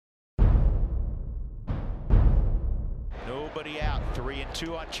nobody out.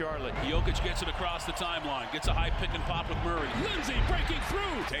 3-2 on Charlotte. Jokic gets it across the timeline. Gets a high pick and pop with Murray. Lindsay breaking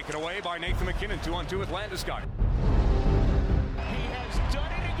through. Taken away by Nathan McKinnon. 2-on-2 with Landeskog. He has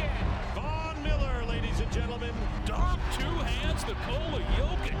done it again. Von Miller, ladies and gentlemen. Dom, two hands, Nikola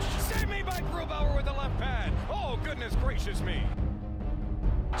Jokic. Save me by Grubauer with the left pad. Oh, goodness gracious me.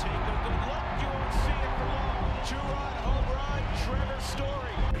 Take a good look. You won't see it for long. Two-run home run. Trevor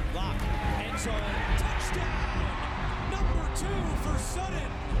Story. Lock. End zone. Touchdown. Number 2 for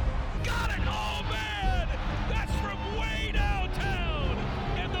Sutton. Got it! Oh, man! That's from way downtown!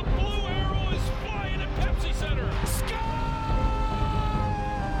 And the blue arrow is flying at Pepsi Center. Score!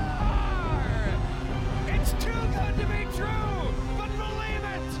 It's too good to be true, but believe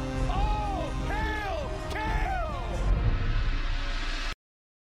it! Oh, hail, Kale!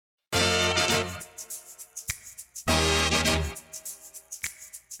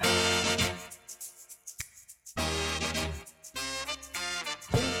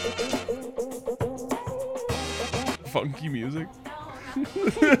 Funky music.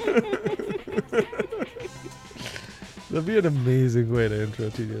 That'd be an amazing way to intro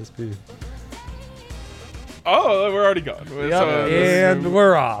TDSP. Oh, we're already gone. And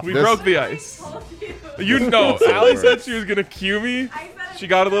we're off. We broke the ice. You know, Allie said she was gonna cue me. She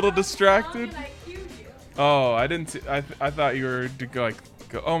got a little distracted. Oh, I didn't see. I thought you were to go.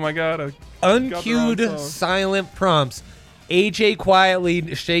 Oh my god! I got the wrong Uncued song. silent prompts. AJ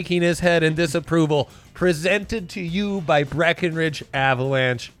quietly shaking his head in disapproval. Presented to you by Breckenridge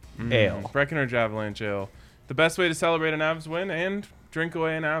Avalanche Ale. Breckenridge Avalanche Ale. The best way to celebrate an Avs win and drink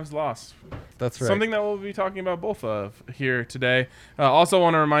away an Avs loss. That's right. Something that we'll be talking about both of here today. Also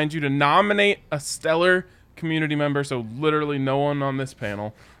want to remind you to nominate a stellar community member, so literally no one on this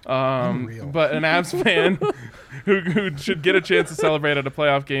panel, but an Avs fan who should get a chance to celebrate at a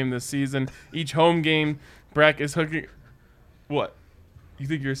playoff game this season. Each home game, Breck is hooking... What? You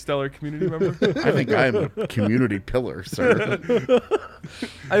think you're a stellar community member? I think I am a community pillar, sir.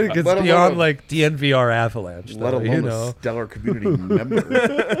 I think it's beyond like DNVR Avalanche. Let alone a stellar community member.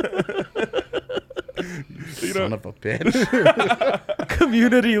 Son of a bitch.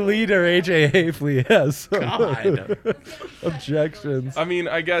 Community leader AJ Haefele has God. objections. I mean,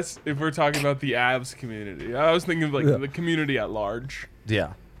 I guess if we're talking about the Avs community, I was thinking of like the community at large.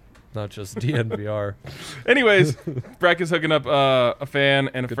 Yeah. Not just DNVR. Anyways, Breck is hooking up a fan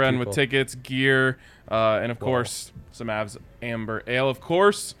and a Good friend people. with tickets, gear, and of course, some Avs Amber Ale, of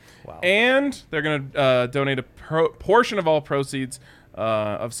course. Wow. And they're going to donate a portion of all proceeds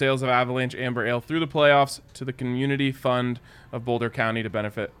of sales of Avalanche Amber Ale through the playoffs to the Community Fund of Boulder County to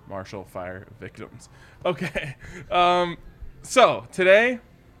benefit Marshall Fire victims. Okay. So today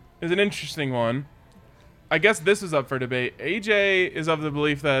is an interesting one. I guess this is up for debate. AJ is of the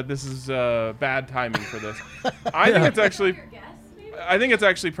belief that this is bad timing for this. I think it's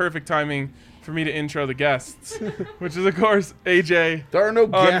actually perfect timing for me to intro the guests, which is of course AJ. There are no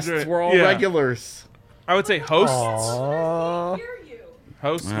Andre. guests. We're all regulars. I would say hosts. Aww.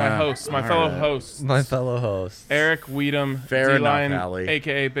 Hosts, my fellow hosts. My fellow host. Eric Wedum, Fair D-line, enough, Allie.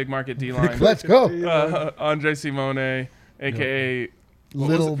 a.k.a. Big Market D-line. Let's go. Andre Simone, a.k.a.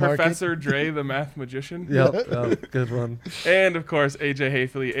 Little Professor Dre, the math magician. Yep, good one. And, of course, AJ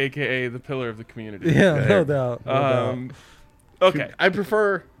Haefele, a.k.a. the pillar of the community. Yeah, no doubt. Okay. I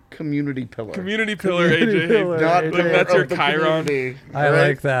prefer community pillar. Community pillar, Community AJ pillar, Haefele. Not AJ. Like, that's your of the Chiron. community. I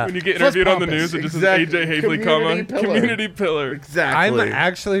like that. When you get Plus interviewed on the pompous. news, it just Exactly. says AJ Haefele, comma, Community pillar. community pillar. Exactly. I'm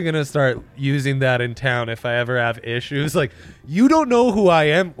actually going to start using that in town if I ever have issues. Like, you don't know who I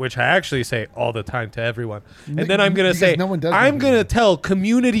am, which I actually say all the time to everyone. And then I'm going to Because say, no one does I'm know going you. to tell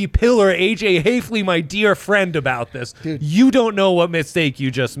community pillar AJ Haefele, my dear friend, about this. Dude. You don't know what mistake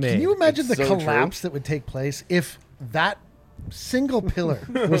you just made. Can you imagine the It's so collapse that would take place if that single pillar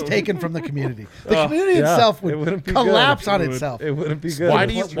was taken from the community? The community yeah, itself it would wouldn't be collapse good. on It would- itself. It wouldn't be good.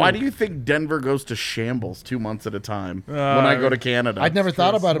 Why do you think Denver goes to shambles 2 months at a time when I go to Canada? I'd never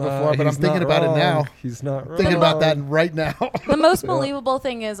thought about it before, but I'm thinking about it now. He's not wrong. Thinking about that right now. The most believable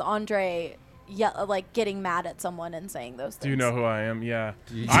thing is Andre getting mad at someone and saying those things. Do you know who I am? Yeah.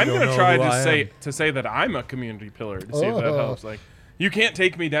 You I'm don't going to know try who I am. to say that I'm a community pillar to see if that helps. Like, you can't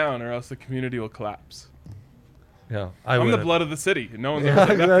take me down or else the community will collapse. Yeah, I'm the wouldn't. blood of the city. No one's Yeah, ever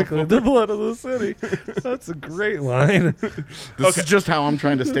said that exactly. before. The blood of the city. That's a great line. This is just how I'm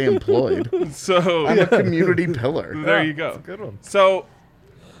trying to stay employed. So I'm a community pillar. there you go. That's a good one. So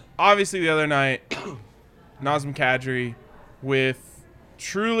obviously the other night, Nazem Kadri with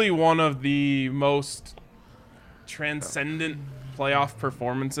truly one of the most transcendent playoff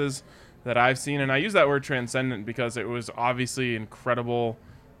performances that I've seen. And I use that word transcendent because it was obviously incredible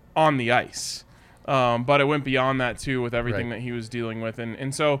on the ice. But it went beyond that too with everything that he was dealing with,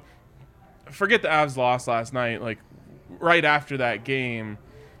 and so forget the Avs loss last night. Like right after that game,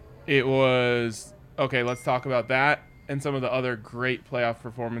 it was okay. Let's talk about that and some of the other great playoff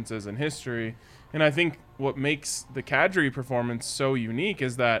performances in history. And I think what makes the Kadri performance so unique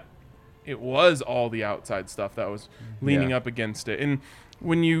is that it was all the outside stuff that was leaning up against it. And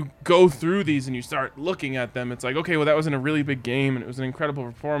when you go through these and you start looking at them, it's like, okay, well, that was in a really big game and it was an incredible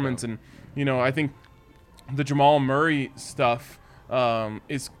performance. And, I think the Jamal Murray stuff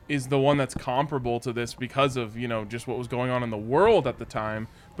is the one that's comparable to this because of, just what was going on in the world at the time.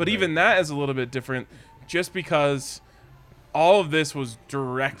 But even that is a little bit different just because all of this was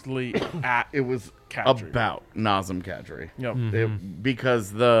directly at it was Kadri. About Nazem Kadri. Yep.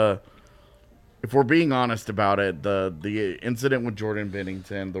 Because if we're being honest about it, the incident with Jordan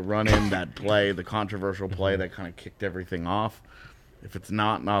Binnington, the run-in, that play, the controversial play that kind of kicked everything off, if it's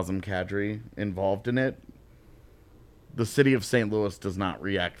not Nazem Kadri involved in it, the city of St. Louis does not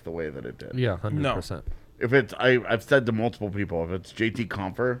react the way that it did. Yeah, 100%. No. If it's, I've said to multiple people, if it's JT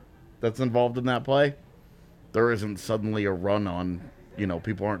Compher that's involved in that play, there isn't suddenly a run on,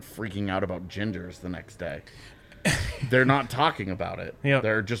 people aren't freaking out about gingers the next day. They're not talking about it. Yep.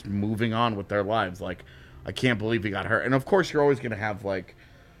 They're just moving on with their lives. Like, I can't believe he got hurt. And of course, you're always going to have, like,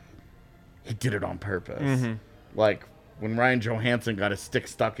 he did it on purpose. Mm-hmm. Like, when Ryan Johansson got his stick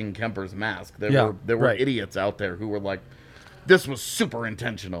stuck in Kemper's mask, there were idiots out there who were like, this was super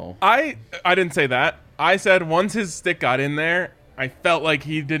intentional. I didn't say that. I said once his stick got in there, I felt like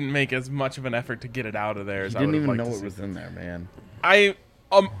he didn't make as much of an effort to get it out of there as I would have liked to see. Didn't even know it was in there, man.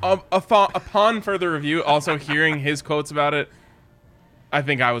 Upon further review, also hearing his quotes about it, I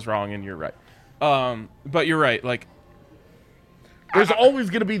think I was wrong and you're right. But you're right. Like, there's always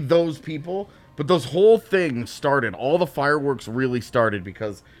going to be those people, but those whole things started. All the fireworks really started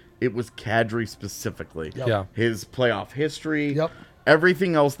because it was Kadri specifically. Yep. Yeah. His playoff history. Yep.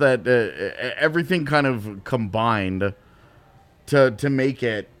 Everything else that everything kind of combined to make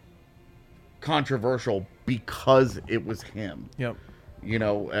it controversial because it was him. Yep.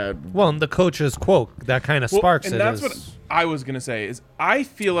 Well, and the coach's quote that kind of sparks it. And that's what I was gonna say is I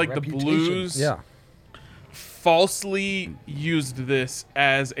feel like the Blues falsely used this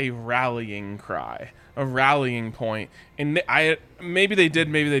as a rallying cry, a rallying point, and maybe they did,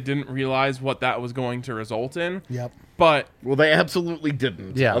 maybe they didn't realize what that was going to result in. Yep. But they absolutely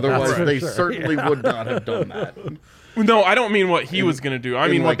didn't. Yeah, otherwise they sure. certainly would not have done that. No, I don't mean what he was going to do. I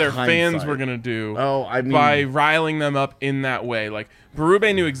mean what their fans hindsight. were going to do by riling them up in that way. Like,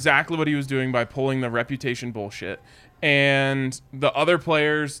 Berube knew exactly what he was doing by pulling the reputation bullshit. And the other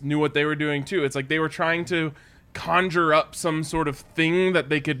players knew what they were doing, too. It's like they were trying to conjure up some sort of thing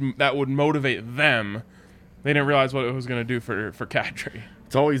that would motivate them. They didn't realize what it was going to do for Kadri.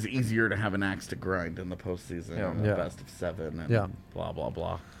 It's always easier to have an axe to grind in the postseason, and the best of 7, and blah, blah,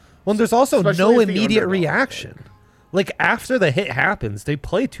 blah. Well, there's also Especially no if the immediate underdog reaction. Like, after the hit happens, they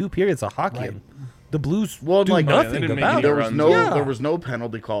play 2 periods of hockey. And the Blues do nothing about it. There was no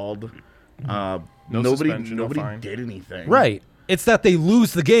penalty called. Nobody did anything. Right. It's that they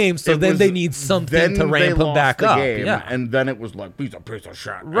lose the game, so then they need something to ramp them back up. And then it was like, he's a piece of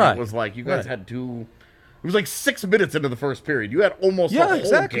shit. Right. It was like, you guys had 2... It was like 6 minutes into the first period. You had almost a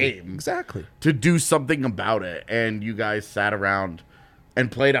whole game to do something about it, and you guys sat around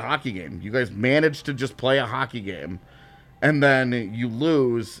and played a hockey game. You guys managed to just play a hockey game, and then you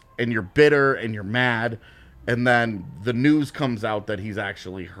lose, and you're bitter, and you're mad, and then the news comes out that he's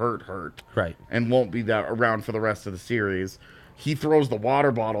actually hurt, right, and won't be around for the rest of the series. He throws the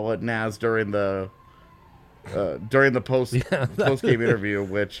water bottle at Naz during the post-game interview,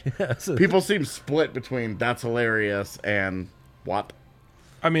 which people seem split between that's hilarious and what.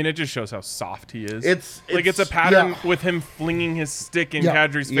 I mean, it just shows how soft he is. It's a pattern with him flinging his stick in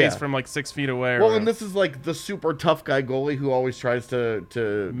Kadri's face from like 6 feet away. Well, and this is like the super tough guy goalie who always tries to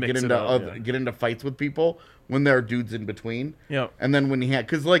get into fights with people when there are dudes in between. Yeah. And then when he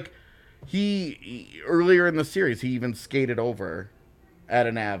earlier in the series, he even skated over at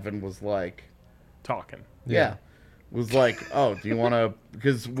an Av and was like talking. Yeah. Was like, oh, do you want to...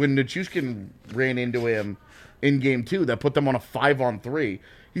 Because when Nichushkin ran into him in Game 2, that put them on a 5-on-3.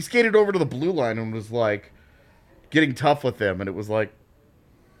 He skated over to the blue line and was like getting tough with them, and it was like...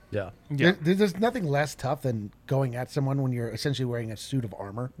 Yeah. There's nothing less tough than going at someone when you're essentially wearing a suit of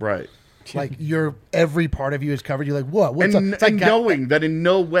armor. Right. Like, every part of you is covered. You're like, what? What's up? It's and like knowing that in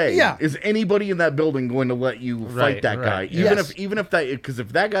no way is anybody in that building going to let you fight that guy. Even if that... Because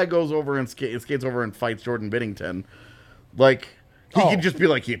if that guy goes over and skates over and fights Jordan Binnington, like, he could just be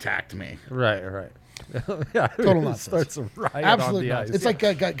like, he attacked me. Right. Total nonsense. Starts a riot Absolute on the nonsense. ice. It's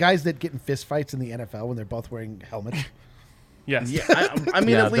like guys that get in fist fights in the NFL when they're both wearing helmets. Yes. Yeah, I mean,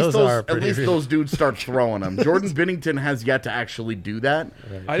 Yeah, at least those are those pretty real. those dudes start throwing them. Jordan Binnington has yet to actually do that.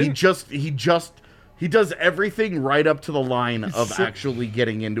 I He didn't- he does everything right up to the line of actually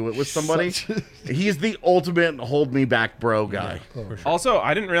getting into it with somebody. He's the ultimate hold me back, bro guy. Also,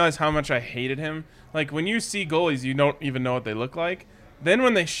 I didn't realize how much I hated him. Like, when you see goalies, you don't even know what they look like. Then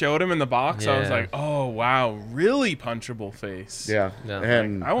when they showed him in the box, I was Yeah. like, oh, wow, really punchable face. Yeah, Yeah.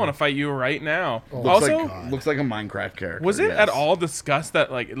 and I want to fight you right now. looks Also, looks like a Minecraft character. was it yes. at all discussed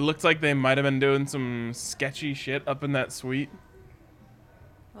that, like, it looked like they might have been doing some sketchy shit up in that suite?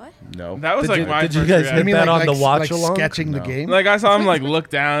 What? No. That was Did my you first guys reaction. hit that on the watch like along? sketching the game? Like, I saw him, like, look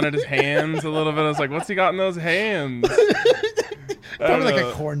down at his hands a little bit. I was like, what's he got in those hands? I don't Probably like know.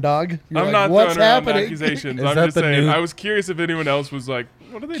 a corn dog. You're I'm like, not what's throwing around happening? accusations. Is I'm that just the saying. new- I was curious if anyone else was like,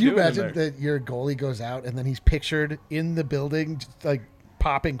 what are they Can you doing in imagine there? that your goalie goes out and then he's pictured in the building, just like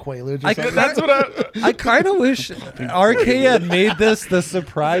popping Quaaludes or I- something? That's what I... I kind of wish RK had made this the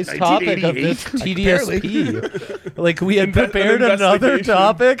surprise topic of this TDSP. Like we had prepared another investigation.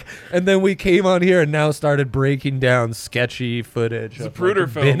 topic, and then we came on here and now started breaking down sketchy footage. It's a of, Zapruder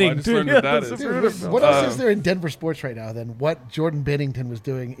film. I just learned what that it's a is. Zapruder Dude, film. what else is there in Denver sports right now than what Jordan Binnington was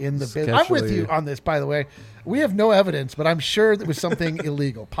doing in the business? I'm with Sketchily. you on this, by the way. We have no evidence, but I'm sure there was something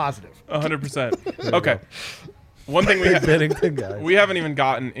illegal. Positive. 100%. Okay. One thing Binnington guys. we haven't even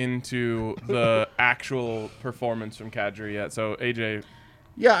gotten into the actual performance from Kadri yet. So AJ,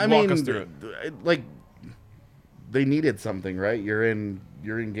 Yeah, I Walk mean, us through like they needed something, right? You're in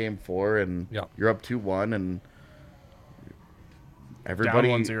game 4 and Yeah. you're up 2-1 and everybody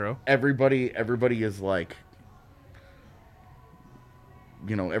down 1-0. everybody is like,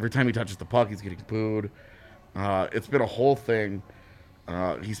 you know, every time he touches the puck, he's getting booed. It's been a whole thing.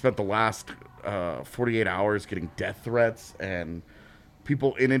 He spent the last 48 hours getting death threats and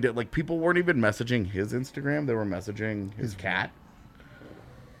people inundated. Like people weren't even messaging his Instagram; they were messaging his cat.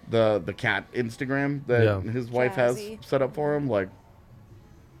 The cat Instagram that his wife has Jazzy. set up for him.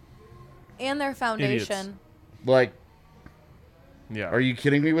 And their foundation. Like, Yeah. are you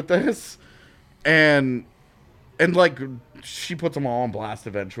kidding me with this? And like, she puts them all on blast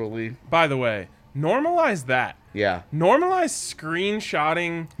eventually. By the way, normalize that. Yeah. Normalize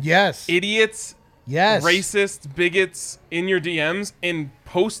screenshotting Yes. idiots, Yes. racists, bigots in your DMs and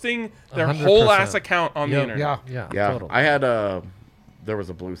posting their 100%. whole ass account on the Yep. internet. Yeah. Yeah. Totally. I had there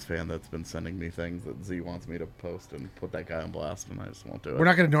was a Blues fan that's been sending me things that Z wants me to post and put that guy on blast, and I just won't do it. We're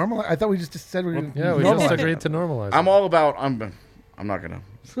not going to normalize. I thought we just said we were going to Yeah, we normalize. just agreed to normalize. I'm all about. I'm not gonna.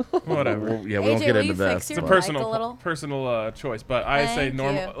 Whatever. We won't AJ, get will into you that. fix your It's a mic a little? personal choice, but I say Thank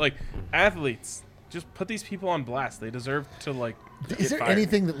normal, you. like athletes. Just put these people on blast. They deserve to like. Is get there fired.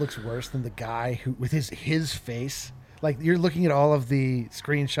 anything that looks worse than the guy who, with his face, like you're looking at all of the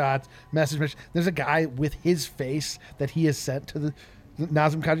screenshots, message. There's a guy with his face that he has sent to the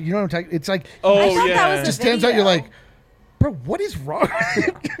Nazem Kadri. You know what I'm talking? It's like, Oh I thought yeah. that was a just stands out. You're video. like, bro, what is wrong?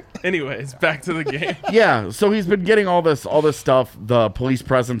 Anyways, back to the game. Yeah, so he's been getting all this stuff. The police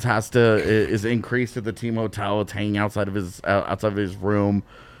presence is increased at the team hotel. It's hanging outside of his room.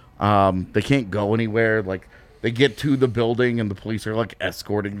 They can't go anywhere. Like they get to the building and the police are like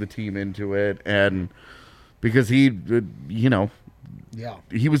escorting the team into it, and because he Yeah.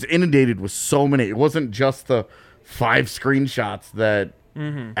 he was inundated with so many. It wasn't just the 5 screenshots that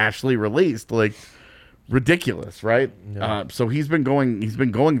Ashley released. Like ridiculous, right? So he's been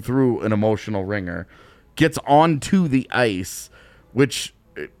going through an emotional ringer. Gets onto the ice, which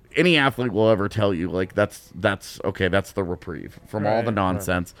any athlete will ever tell you, like that's okay. That's the reprieve from all the Right,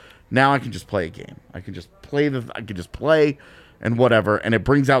 nonsense. Now I can just play a game. I can just play and whatever. And it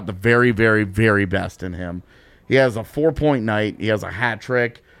brings out the very, very, very best in him. He has a 4-point night. He has a hat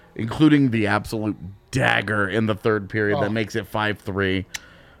trick, including the absolute dagger in the third period that makes it 5-3.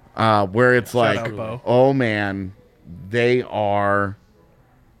 Where it's like, out, Bo. oh man, they are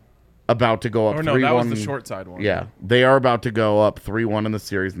about to go up 3-1. Or no, that was the short side one. Yeah, they are about to go up 3-1 in the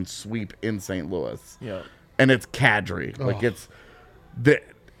series and sweep in St. Louis. Yeah. And it's Kadri. Like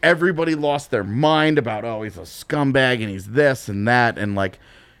everybody lost their mind about, oh, he's a scumbag and he's this and that, and like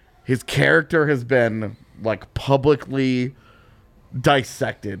his character has been like publicly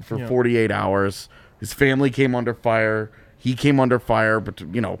dissected for 48 hours. His family came under fire. He came under fire, but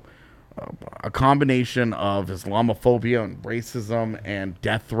a combination of Islamophobia and racism and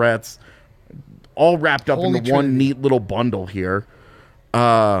death threats, all wrapped up Holy into one Trinity. neat little bundle here.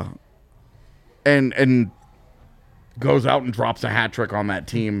 And goes out and drops a hat trick on that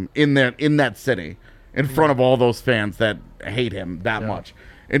team in that city, in front of all those fans that hate him that much,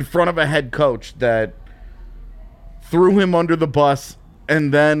 in front of a head coach that threw him under the bus,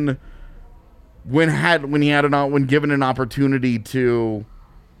 and then when given an opportunity to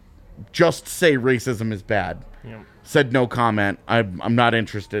just say racism is bad, said no comment. I'm not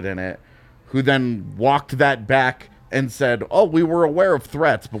interested in it. Who then walked that back and said, "Oh, we were aware of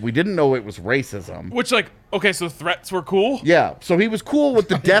threats, but we didn't know it was racism." Which, like, okay, so threats were cool? Yeah, so he was cool with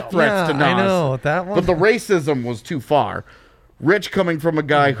the death threats to Nas. I know, that one. But the racism was too far. Rich, coming from a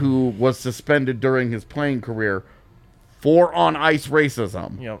guy who was suspended during his playing career for on-ice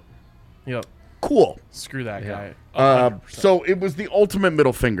racism. Yep. Cool. Screw that guy. So it was the ultimate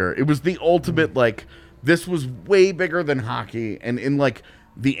middle finger. It was the ultimate, like, this was way bigger than hockey. And in, like,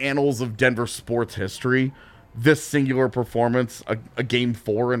 the annals of Denver sports history, this singular performance, a game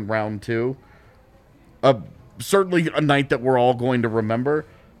 4 in round 2, certainly a night that we're all going to remember.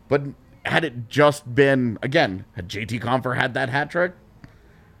 But had it just been, again, had JT Compher had that hat trick,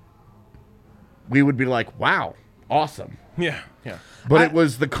 we would be like, wow, awesome. Yeah. But it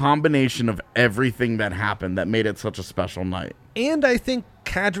was the combination of everything that happened that made it such a special night. And I think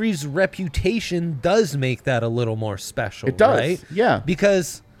Kadri's reputation does make that a little more special. It does, right? yeah.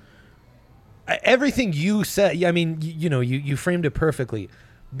 Because everything you said, I mean, you framed it perfectly.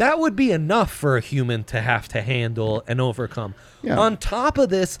 That would be enough for a human to have to handle and overcome. Yeah. On top of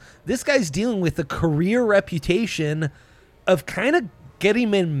this guy's dealing with a career reputation of kind of getting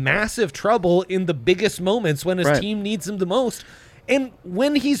him in massive trouble in the biggest moments when his team needs him the most. And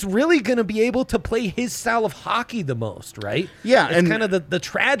when he's really going to be able to play his style of hockey the most, right? Yeah. It's kind of the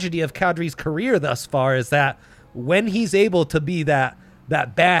tragedy of Kadri's career thus far is that when he's able to be that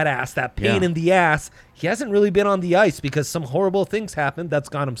badass, that pain in the ass, he hasn't really been on the ice because some horrible things happened that's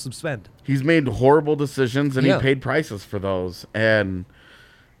got him suspended. He's made horrible decisions, and he paid prices for those. And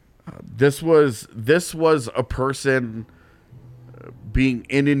this was a person being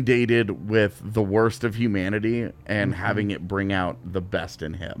inundated with the worst of humanity and having it bring out the best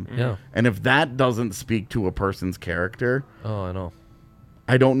in him. Yeah. And if that doesn't speak to a person's character, oh, I know.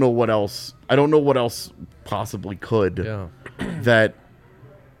 I don't know what else possibly could. Yeah. That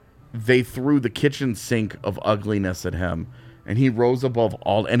they threw the kitchen sink of ugliness at him, and he rose above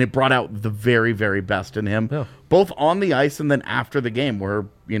all, and it brought out the very, very best in him, both on the ice and then after the game, where,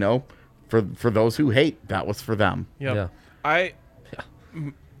 for those who hate, that was for them. Yep. Yeah.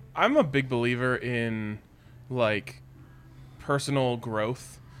 I'm a big believer in, like, personal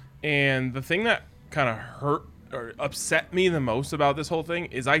growth, and the thing that kind of hurt or upset me the most about this whole thing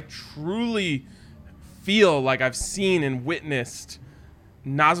is I truly feel like I've seen and witnessed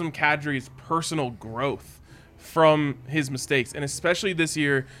Nazem Kadri's personal growth from his mistakes, and especially this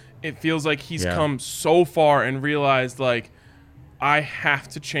year, it feels like he's come so far and realized, like, I have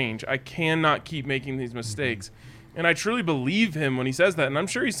to change. I cannot keep making these mistakes. And I truly believe him when he says that. And I'm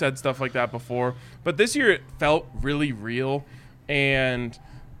sure he said stuff like that before. But this year it felt really real. And,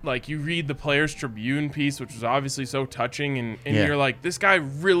 like, you read the Players Tribune piece, which was obviously so touching. And you're like, this guy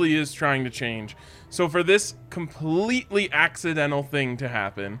really is trying to change. So for this completely accidental thing to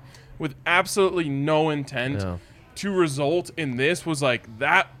happen with absolutely no intent to result in this was like,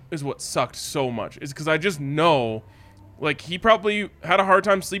 that is what sucked so much. Is because I just know, like, he probably had a hard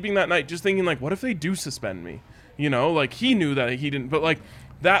time sleeping that night just thinking, like, what if they do suspend me? Like, he knew that he didn't, but, like,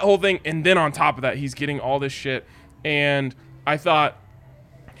 that whole thing, and then on top of that, he's getting all this shit, and I thought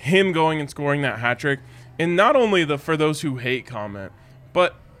him going and scoring that hat trick, and not only the for those who hate comment,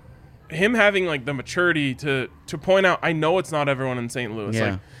 but him having, like, the maturity to point out, I know it's not everyone in St. Louis.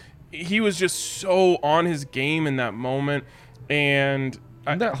 Like, he was just so on his game in that moment, and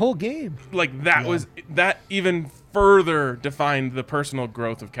that whole game, like, that even further defined the personal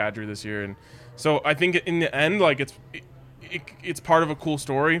growth of Kadri this year. And so I think in the end, like, it's part of a cool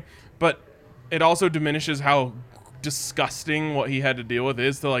story, but it also diminishes how disgusting what he had to deal with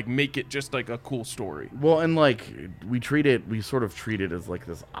is to, like, make it just, like, a cool story. Well, and, like, we sort of treat it as, like,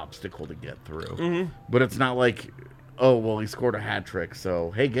 this obstacle to get through. But it's not like, oh, well, he scored a hat trick, so,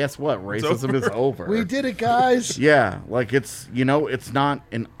 hey, guess what? Racism is over. We did it, guys. Yeah, like, it's, it's not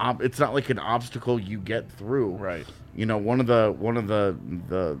like an obstacle you get through. Right. One of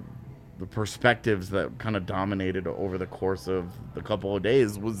the perspectives that kind of dominated over the course of the couple of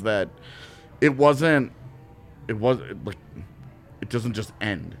days was that it doesn't just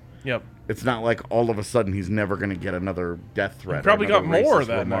end. Yep. It's not like all of a sudden he's never going to get another death threat. He probably or got more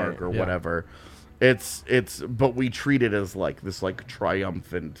that remark night or whatever. But we treat it as, like, this, like,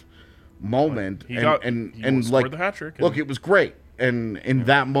 triumphant moment. He and scored like, the hat trick. Look, it was great. And in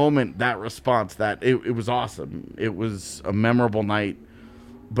that moment, that response, that it was awesome. It was a memorable night.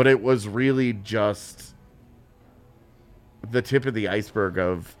 But it was really just the tip of the iceberg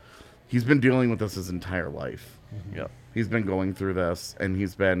of he's been dealing with this his entire life. Yeah. He's been going through this, and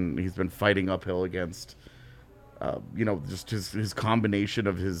he's been fighting uphill against, just his combination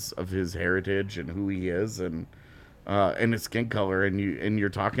of his heritage and who he is, and his skin color, and you're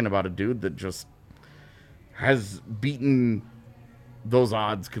talking about a dude that just has beaten those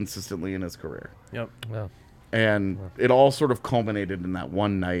odds consistently in his career. Yep. Yeah. And it all sort of culminated in that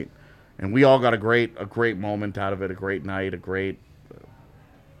one night, and we all got a great moment out of it, a great night, a great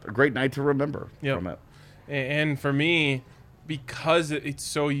night to remember from it. And for me, because it's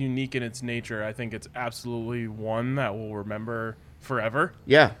so unique in its nature, I think it's absolutely one that we'll remember forever.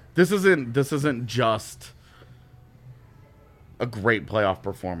 Yeah, this isn't just a great playoff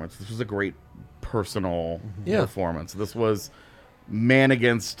performance. This was a great personal performance. This was man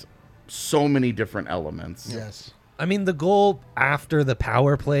against so many different elements. Yes. I mean, the goal after the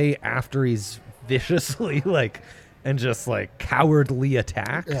power play, after he's viciously cowardly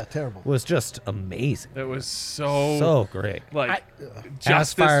attacked, terrible, was just amazing. It was so great.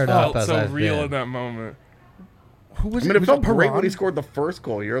 Justice fired felt up as so I've real been. in that moment. Who was It felt great Perron? when he scored the first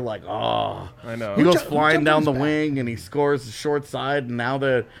goal. You're like, oh. I know. He goes Who flying jumped down on the his back? wing, and he scores the short side, and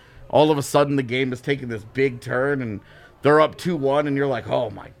now all of a sudden the game is taking this big turn, and they're up 2-1, and you're like,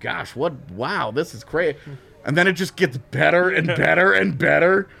 oh my gosh, wow, this is crazy. And then it just gets better and better and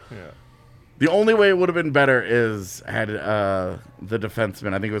better. Yeah. The only way it would have been better is had the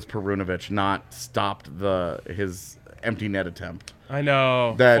defenseman, I think it was Perunovic, not stopped his empty net attempt. I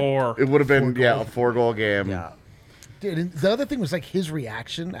know. It would have been a 4-goal game. Yeah. Dude, and the other thing was his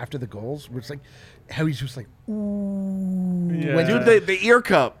reaction after the goals, which how he's just ooh. Yeah. When Dude, the ear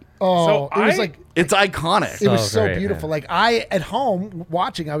cup. Oh, So it was it's iconic. it was So so great, beautiful. man. I at home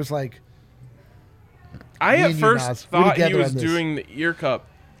watching, I was like, I Me at and you, first Naz, we're thought he together was on this. doing the ear cup.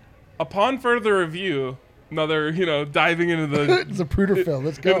 Upon further review, another, diving into the it's a Pruder film.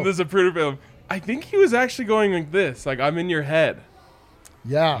 Let's go. into the Zapruder film, I think he was actually going like this, like I'm in your head.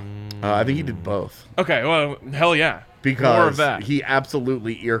 Yeah. I think he did both. Okay, well, hell yeah. Because more of that. he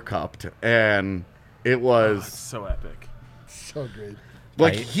absolutely ear cupped, and it was So epic. So great.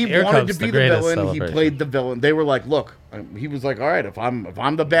 like Right. he Ear wanted to cup's be the the greatest villain. He celebration. played the villain. They were like, look, he was like, all right, if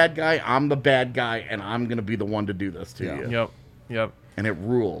I'm the bad guy, I'm the bad guy, and I'm gonna be the one to do this to you. Yep. And it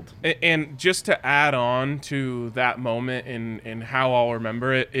ruled. And just to add on to that moment and how I'll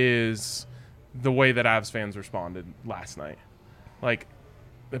remember it is the way that Avs fans responded last night. Like,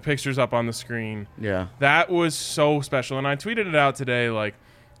 the picture's up on the screen. Yeah. That was so special. And I tweeted it out today. Like,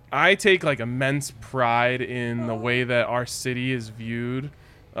 I take, immense pride in the way that our city is viewed,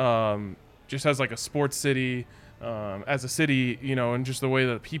 just as, a sports city, as a city, and just the way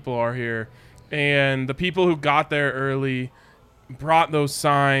that people are here. And the people who got there early, brought those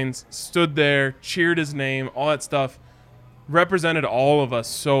signs, stood there, cheered his name, all that stuff, represented all of us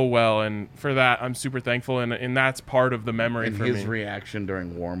so well, and for that I'm super thankful, and that's part of the memory And for his me. reaction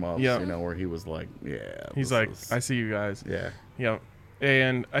during warm-ups, where he was like, He's like, I see you guys. Yeah.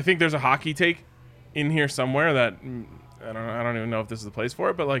 And I think there's a hockey take in here somewhere that I don't even know if this is the place for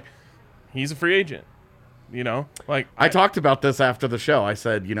it, but he's a free agent. I talked about this after the show. I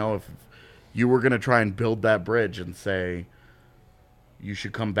said, if you were going to try and build that bridge and say you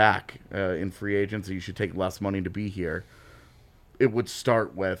should come back in free agency, you should take less money to be here, it would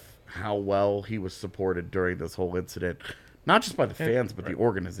start with how well he was supported during this whole incident. Not just by the fans, but the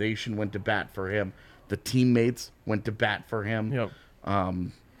organization went to bat for him. The teammates went to bat for him. Yep.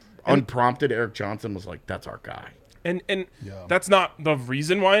 Unprompted, Eric Johnson was like, that's our guy. And that's not the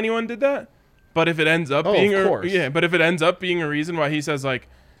reason why anyone did that. But if it ends up being a reason why he says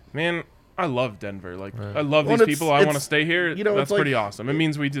man, I love Denver. I love these people. I want to stay here. That's pretty awesome. It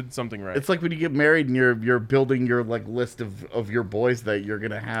means we did something right. It's like when you get married and you're building your list of your boys that you're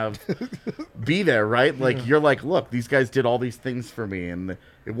gonna have be there, right? You're like, look, these guys did all these things for me, and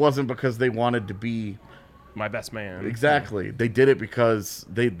it wasn't because they wanted to be my best man. Exactly. They did it because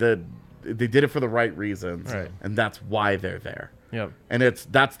they did it for the right reasons, right. And that's why they're there. Yep. And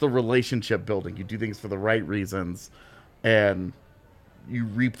that's the relationship building. You do things for the right reasons, and you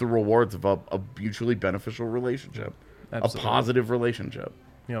reap the rewards of a mutually beneficial relationship. Absolutely. A positive relationship.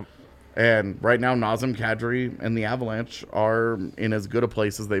 Yep. And right now, Nazem Kadri and the Avalanche are in as good a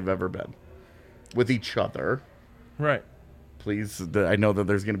place as they've ever been with each other. Right. Please, I know that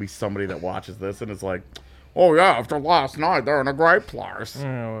there's going to be somebody that watches this and is like, oh, yeah, after last night, they're in a great place.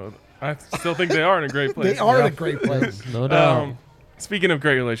 I still think they are in a great place. They are in a great place. No doubt. Speaking of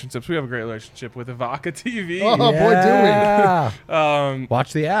great relationships, we have a great relationship with Ivaca TV. Oh, boy, do we.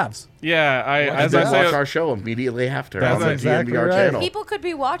 Watch the Avs. Yeah, As I watch our show immediately after That's on the exactly DNVR right. channel. People could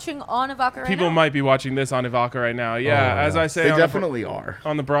be watching on Ivaca right People now. might be watching this on Ivaca right now. Yeah, as I say, They on definitely are.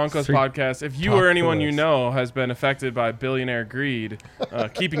 on the Broncos podcast, if you or anyone you know has been affected by billionaire greed,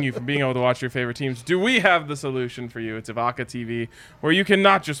 keeping you from being able to watch your favorite teams, do we have the solution for you? It's Ivaca TV, where you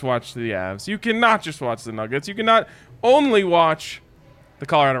cannot just watch the Avs, you cannot just watch the Nuggets, you cannot only watch the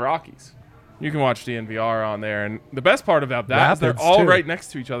Colorado Rockies. You can watch DNVR on there, and the best part about that is they're all too. right next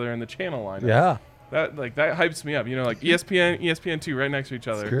to each other in the channel lineup. Yeah. That hypes me up. You know, like ESPN, ESPN2 right next to each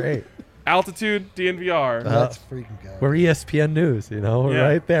other. Great. Altitude, DNVR. Let's freaking go. We're ESPN News, we're Yeah.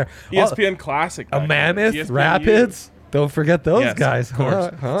 right there. ESPN Classic. A back Mammoth, then. ESPN Rapids. Don't forget those Yes, guys. of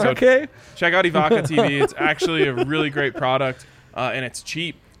course. So Okay. check out Ivaca TV. It's actually a really great product, and it's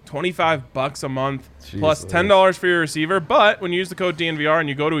cheap. $25 a month plus $10 for your receiver. But when you use the code DNVR and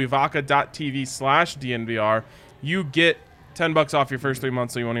you go to ivaca.tv/DNVR, you get $10 off your first 3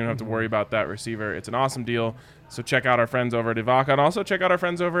 months, so you won't even have to worry about that receiver. It's an awesome deal. So check out our friends over at Ivaca, and also check out our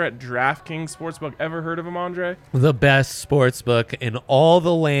friends over at DraftKings Sportsbook. Ever heard of them, Andre? The best sportsbook in all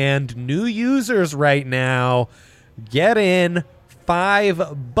the land. New users right now, get in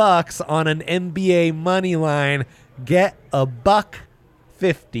 $5 on an NBA money line. Get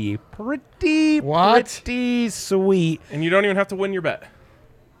 $1.50. Pretty sweet. And you don't even have to win your bet.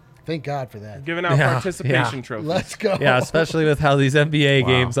 Thank God for that. Giving out participation trophies. Let's go. Yeah, especially with how these NBA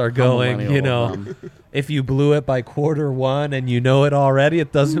games are going. If you blew it by quarter one and you know it already,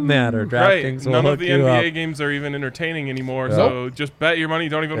 it doesn't matter. Right. DraftKings will None hook of the you NBA up. games are even entertaining anymore, so just bet your money,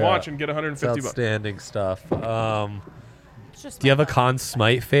 don't even watch, and get $150. Outstanding stuff. It's just Do you have a my Conn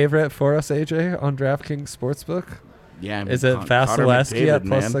Smythe favorite for us, AJ, on DraftKings Sportsbook? Yeah, I mean, Is it Vasilevsky at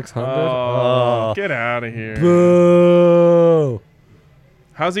plus 600? Oh, get out of here. Boo!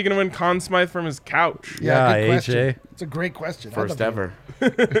 How's he going to win Conn Smythe from his couch? Yeah, good AJ. question. It's a great question. First ever.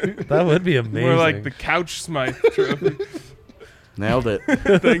 That would be amazing. More like the Couch Smythe trophy. Nailed it.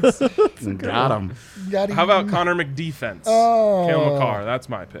 Thanks. Got him. How about Connor McDefense? Oh. Kale McCarr. That's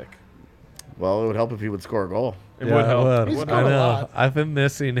my pick. Well, it would help if he would score a goal. It would help. He's It would scored I help. a know. lot. I've been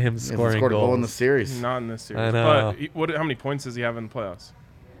missing him He scoring scored a goal in the goals. series. Not in this series. I know. But how many points does he have in the playoffs?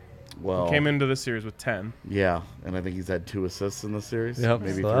 Well, Came into this series with 10. yeah, and I think he's had 2 assists in the series. Yep,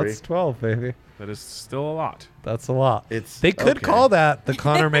 maybe so 3. that's 12, baby. That is still a lot. That's a lot. They could call that the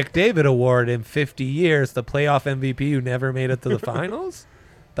Connor McDavid Award in 50 years, the playoff MVP who never made it to the finals.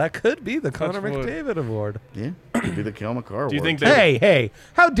 That could be the Connor wood. McDavid Award. Yeah, could be the Kale McCarr. Do you award. think they Hey,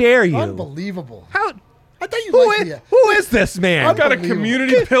 how dare you? Unbelievable. How? I thought you liked the Who is this man? What kind of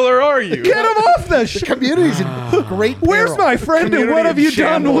community pillar are you? Get him off the community's in great peril. Where's my friend and what have you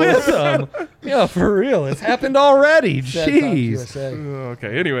done with him? Yeah, for real. It's happened already. Jeez. USA.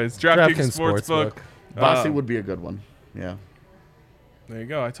 Okay, anyways, DraftKings Sportsbook. Bossy would be a good one. Yeah. There you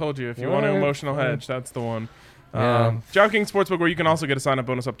go. I told you. If you want an emotional hedge, that's the one. Yeah. DraftKings Sportsbook, where you can also get a sign-up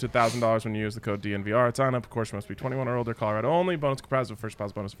bonus up to $1,000 when you use the code DNVR at sign-up. Of course, you must be 21 or older, Colorado only. Bonus comprised of first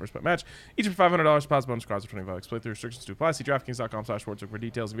deposit bonus, first bet match. Each for $500. Deposit bonus requires a 25 playthrough. Restrictions to apply. See DraftKings.com/sportsbook for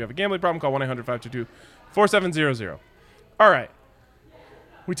details. If you have a gambling problem, call 1-800-522-4700. All right.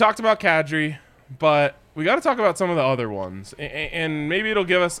 We talked about Kadri, but we got to talk about some of the other ones. And maybe it'll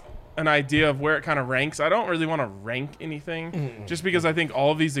give us an idea of where it kind of ranks. I don't really want to rank anything just because I think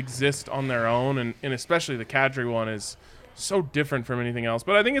all of these exist on their own, and especially the Kadri one is so different from anything else.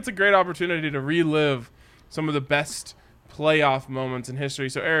 But I think it's a great opportunity to relive some of the best playoff moments in history.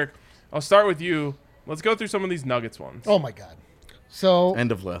 So, Eric, I'll start with you. Let's go through some of these Nuggets ones. Oh, my God. So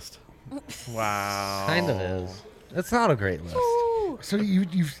End of list. Wow. Kind of is. It's not a great list. So you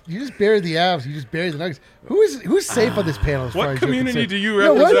just buried the Avs. You just buried the Nuggets. Who's safe on this panel? As far What as you're community concerned? do you Yeah,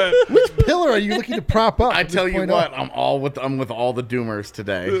 represent? which pillar are you looking to prop up? I from this tell you point what, on? I'm with all the doomers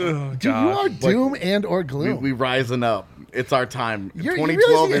today. Dude, you are doom and or gloom. we rising up. It's our time. You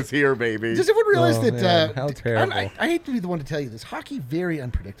 2012 realize- is here, baby. Does everyone realize Oh, that? man, how terrible. I hate to be the one to tell you this. Hockey very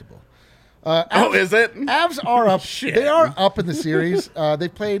unpredictable. Oh, is it? Avs are up. Shit. They are up in the series. They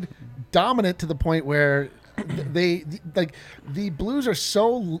played dominant to the point where the Blues are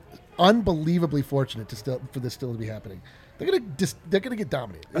so unbelievably fortunate for this still to be happening. They're gonna get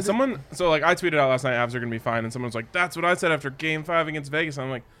dominated. I tweeted out last night, Avs are going to be fine, and someone's like, "That's what I said after Game 5 against Vegas." I'm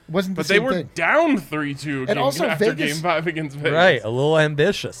like, Wasn't the but they same were thing. down 3-2 And also after Vegas- Game 5 against Vegas. Right, a little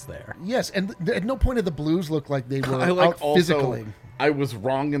ambitious there. Yes, and at no point did the Blues look like they were I like out also. physically. I was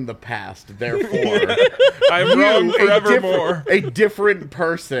wrong in the past, therefore. I'm wrong you, forevermore. a different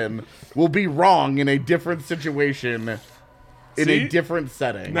person will be wrong in a different situation in a different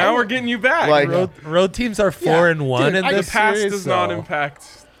setting. Now we're getting you back. Like, road teams are 4-1 in this the past series, does not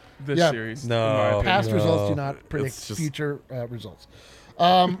impact this series. No, past results do not predict future results.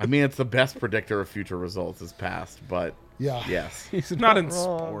 I mean, it's the best predictor of future results is past, but yes, it's not in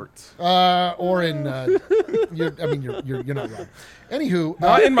sports or in. You're not wrong. Anywho,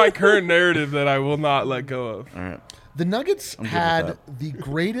 not in my current narrative that I will not let go of. All right. The Nuggets had the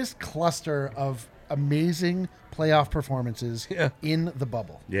greatest cluster of amazing playoff performances in the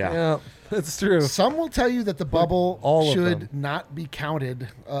bubble. Yeah, that's true. Some will tell you that the bubble should not be counted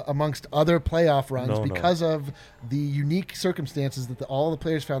amongst other playoff runs because of the unique circumstances that all the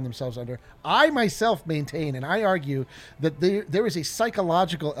players found themselves under. I myself maintain, and I argue, that there is a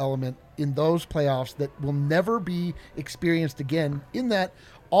psychological element in those playoffs that will never be experienced again, in that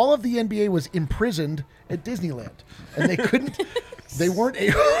all of the NBA was imprisoned at Disneyland, and they couldn't. They weren't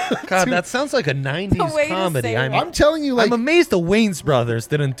able. God, that sounds like a '90s comedy. I'm telling you, I'm amazed the Wayans brothers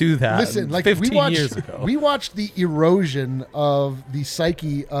didn't do that. Listen, 15 years ago, we watched the erosion of the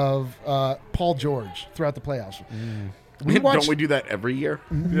psyche of Paul George throughout the playoffs. Don't we do that every year?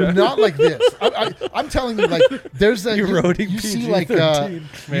 Not like this. I'm telling you, like, there's a you see like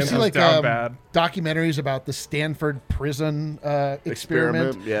documentaries about the Stanford prison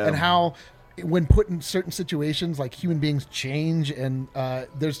experiment and how, when put in certain situations, like, human beings change, and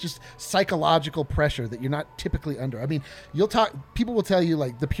there's just psychological pressure that you're not typically under. I mean, people will tell you,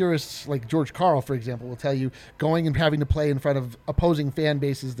 like the purists, like George Karl, for example, will tell you going and having to play in front of opposing fan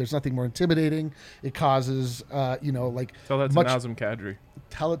bases, there's nothing more intimidating. It causes, tell that to Nazem Kadri.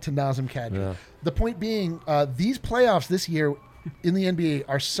 Tell it to Nazem Kadri. Yeah. The point being, these playoffs this year in the NBA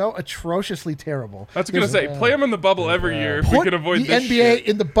are so atrociously terrible. That's what I was going to say. Play them in the bubble every year if we can avoid this NBA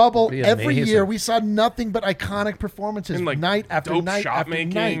in the bubble every year. We saw nothing but iconic performances, and, like, night after night after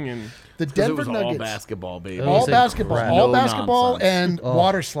night. And the Denver Nuggets, all basketball, baby. All basketball and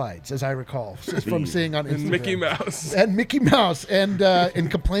water slides, as I recall from seeing on Instagram. And Mickey Mouse. and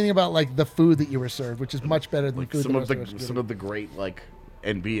complaining about, like, the food that you were served, which is much better than like food. Some of the great, like,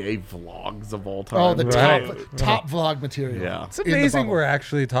 NBA vlogs of all time. Oh, the top vlog material. Yeah. It's amazing we're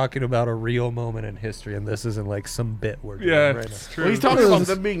actually talking about a real moment in history, and this isn't like some bit we're doing right now. True. Well, he's talking about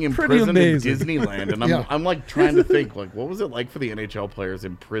them being imprisoned in Disneyland, and I'm like trying to think, like, what was it like for the NHL players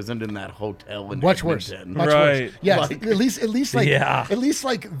imprisoned in that hotel in Much Edmonton? Much worse. Yes, like, at least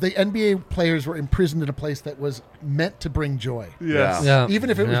like the NBA players were imprisoned in a place that was meant to bring joy. Yes. Yeah.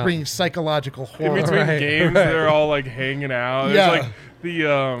 Even if it was bringing psychological horror. In between games, they're all, like, hanging out. Yeah. It's like the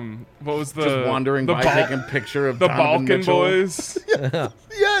what was the just wandering by taking a picture of the Donovan Balkan Mitchell. Boys.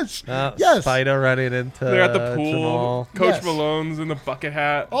 Yes. Spider running into. They're at the pool. Jamal. Coach Malone's in the bucket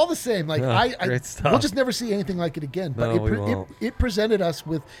hat. All the same, like we'll just never see anything like it again. But it presented us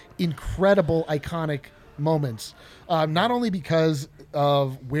with incredible, iconic moments. Not only because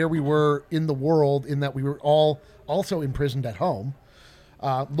of where we were in the world, in that we were all also imprisoned at home,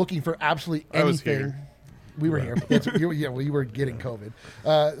 looking for absolutely anything. We were here. You were getting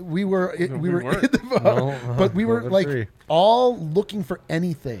COVID. We were in the, but we were like all looking for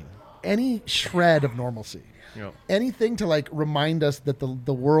anything, any shred of normalcy, anything to, like, remind us that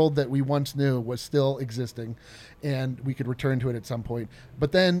the world that we once knew was still existing, and we could return to it at some point.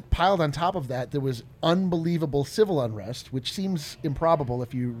 But then piled on top of that, there was unbelievable civil unrest, which seems improbable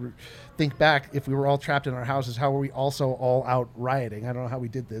if you think back. If we were all trapped in our houses, how were we also all out rioting? I don't know how we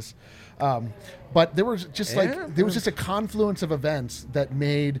did this. But there was just a confluence of events that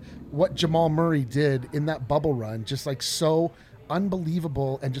made what Jamal Murray did in that bubble run just, like, so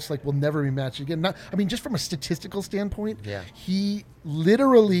unbelievable, and just, like, will never be matched again. Just from a statistical standpoint, he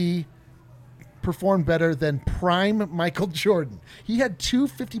literally performed better than prime Michael Jordan. He had 2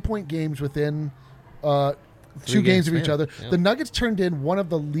 50-point games within 2 games of each other. Yeah. The Nuggets turned in one of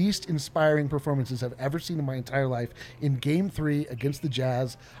the least inspiring performances I've ever seen in my entire life in Game 3 against the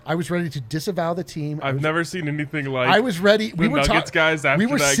Jazz. I was ready to disavow the team. I've never seen anything like. I was ready. We were Nuggets guys after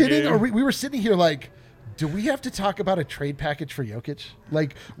that game. We were sitting here like, do we have to talk about a trade package for Jokic?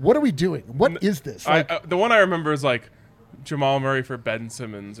 Like, what are we doing? What is this? Like, the one I remember is, like, Jamal Murray for Ben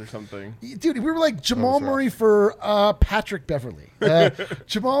Simmons or something. Dude, we were like Jamal Murray for Patrick Beverley.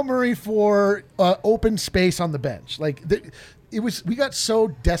 Jamal Murray for open space on the bench. Like, we got so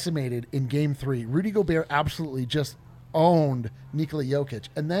decimated in Game 3. Rudy Gobert absolutely just owned Nikola Jokic.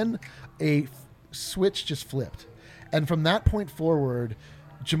 And then a switch just flipped. And from that point forward,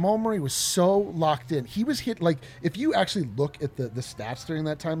 Jamal Murray was so locked in. He was hit, like, if you actually look at the stats during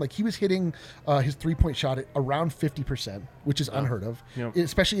that time, like, he was hitting his three-point shot at around 50%, which is unheard of,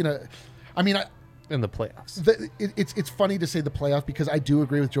 especially in a – I mean, in the playoffs. It's funny to say the playoffs because I do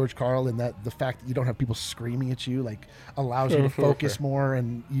agree with George Karl in that the fact that you don't have people screaming at you like allows you to focus more,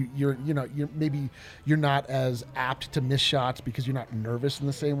 and you're not as apt to miss shots because you're not nervous in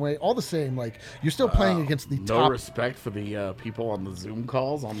the same way. All the same, like you're still playing against the top. No respect for the people on the Zoom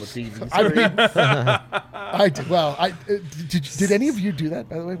calls on the TV screen. I did. Well, did any of you do that,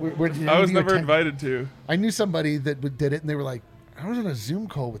 by the way? I was never invited to. I knew somebody that did it, and they were like, I was on a Zoom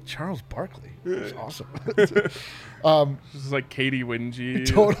call with Charles Barkley. It was awesome. This is like Katie Wingy.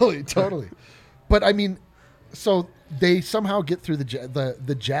 Totally. But I mean, so they somehow get through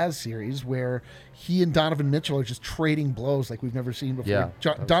the Jazz series where he and Donovan Mitchell are just trading blows like we've never seen before.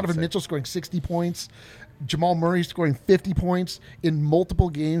 Yeah, Donovan Mitchell scoring 60 points, Jamal Murray scoring 50 points in multiple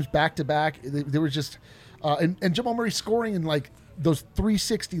games back to back. There was just and Jamal Murray scoring in like those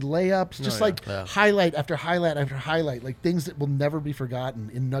 360 layups, just highlight after highlight after highlight, like things that will never be forgotten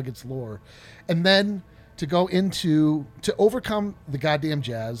in Nuggets lore. And then to overcome the goddamn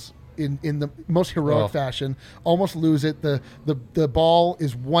Jazz in the most heroic fashion, almost lose it. The ball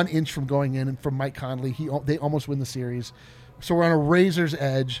is 1 inch from going in, and from Mike Conley, they almost win the series. So we're on a razor's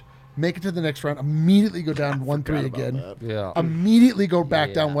edge. Make it to the next round. Immediately go down 1-3 again. Yeah. Immediately go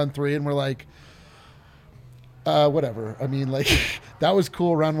back down 1-3, and we're like, whatever. I mean, like that was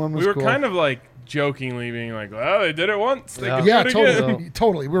cool. Round one was cool. We were kind of like jokingly being like, well, they did it once. They can do it again.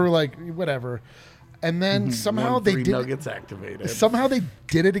 Totally. We were like, whatever. And then somehow they did. Nuggets activated. Somehow they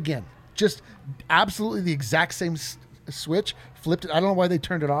did it again. Just absolutely the exact same switch. Flipped it. I don't know why they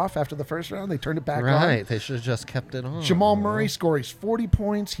turned it off after the first round. They turned it back on. Right. They should have just kept it on. Jamal Murray scores 40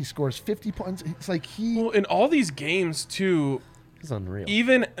 points. He scores 50 points. It's like Well, in all these games too. It's unreal.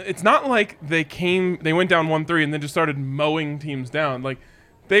 Even it's not like they went down 1-3 and then just started mowing teams down. Like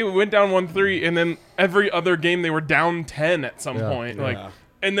they went down 1-3 and then every other game they were down 10 at some point. Like,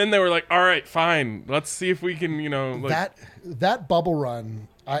 and then they were like, all right, fine, let's see if we can, that bubble run.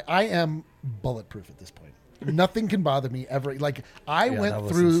 I am bulletproof at this point. Nothing can bother me ever. Like I went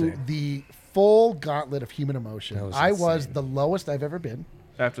through the full gauntlet of human emotion. I was the lowest I've ever been.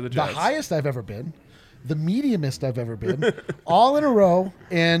 After the Jazz. The highest I've ever been. The mediumest I've ever been, all in a row,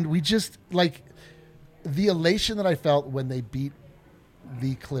 and we just like the elation that I felt when they beat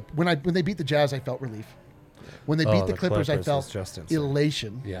the when they beat the Jazz, I felt relief. When they beat the Clippers, I felt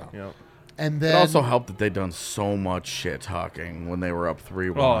elation. Yeah. And then it also helped that they'd done so much shit talking when they were up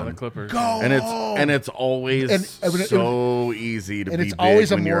 3-1. Oh, the Clippers. Go! And it's always so easy to be big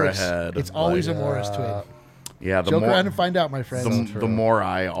when you're ahead. It's always a Morris twin. Yeah, Joke around and find out, my friends. The more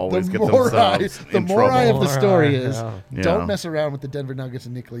I always get themselves the in more trouble. I of the story is Yeah. don't mess around with the Denver Nuggets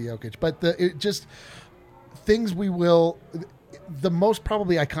and Nikola Jokic. But things we will. The most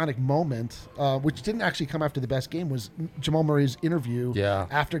probably iconic moment, which didn't actually come after the best game, was Jamal Murray's interview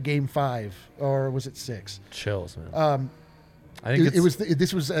after Game 5, or was it 6? Chills, man. I think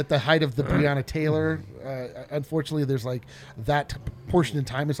this was at the height of the Breonna Taylor. Unfortunately, there's like that portion in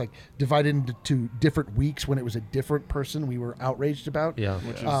time is like divided into different weeks when it was a different person we were outraged about. Yeah,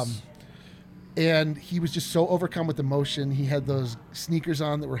 which is and he was just so overcome with emotion. He had those sneakers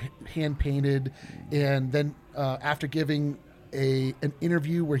on that were hand painted, and then after giving an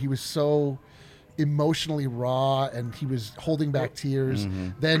interview where he was so emotionally raw and he was holding back tears,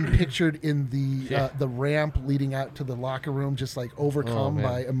 then pictured in the ramp leading out to the locker room, just like overcome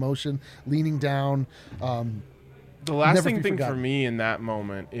by emotion, leaning down. The lasting thing for me in that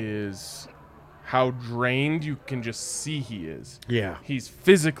moment is how drained you can just see he is. Yeah. He's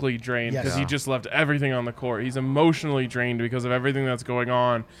physically drained because Yes. he just left everything on the court. He's emotionally drained because of everything that's going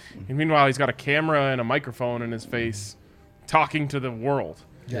on. And meanwhile, he's got a camera and a microphone in his face talking to the world.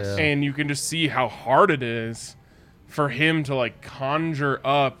 Yes. Yeah. And you can just see how hard it is for him to like conjure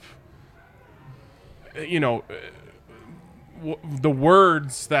up, the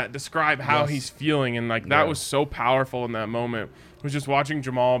words that describe how he's feeling. And like that was so powerful in that moment. Was just watching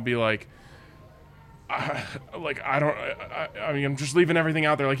Jamal be like, I'm just leaving everything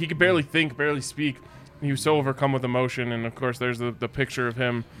out there. Like he could barely think, barely speak. He was so overcome with emotion. And of course there's the picture of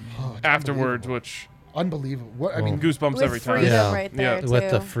him afterwards, which unbelievable. Goosebumps with every time. freedom right there, with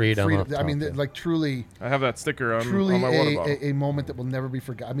the too. freedom. Up I mean, top, like truly. I have that sticker on Truly my water bottle. a moment that will never be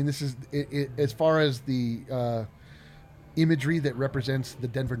forgotten. I mean, this is as far as the imagery that represents the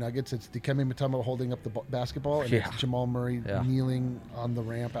Denver Nuggets. It's Dikembe Mutombo holding up the basketball, and it's Jamal Murray kneeling on the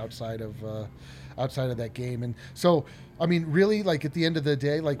ramp outside of that game. And so, I mean, really, like at the end of the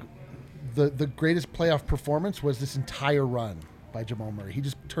day, like the greatest playoff performance was this entire run by Jamal Murray. He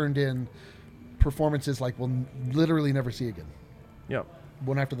just turned in performances like we'll literally never see again. Yep.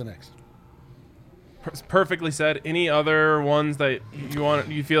 One after the next. perfectly said. Any other ones that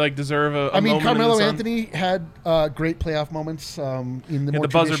you feel like deserve a I mean, moment Carmelo in the sun? Anthony had great playoff moments in the more the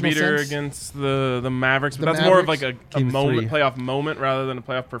buzzer traditional beater sense. against the Mavericks, but The that's more of like Mavericks. a moment, playoff moment rather than a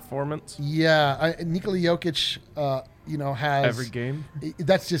playoff performance. Yeah, Nikola Jokic, has Every game.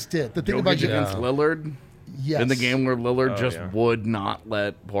 That's just it. The thing Jokic about against Lillard. Yes. In the game where Lillard just yeah. would not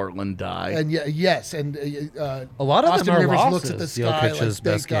let Portland die. And a lot of Austin them are Rivers losses. looks at the sky Jokic's like, best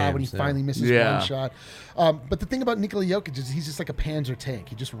thank God, when he games, finally misses Yeah. one shot. But the thing about Nikola Jokic is he's just like a Panzer tank.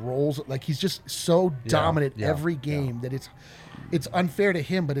 He just rolls like he's just so dominant every game that it's unfair to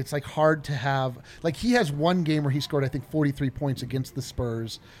him, but it's like hard to have. Like he has one game where he scored I think 43 points against the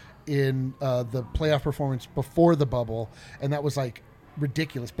Spurs in the playoff performance before the bubble, and that was like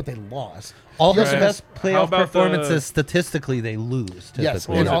ridiculous, but they lost. All his Right. best How playoff about performances, statistically, they lose. Typically. Yes,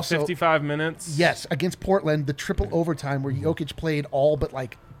 What and was it, also 55 minutes. Yes, against Portland, the triple overtime where Jokic played all but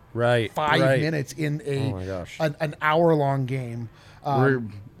like right, 5 right. minutes in Oh my gosh. an hour-long game. Where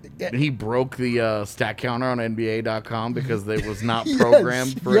he broke the stat counter on NBA.com because they was not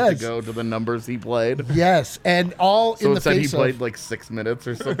programmed for it to go to the numbers he played. Yes, and all So in it the said he face played of like 6 minutes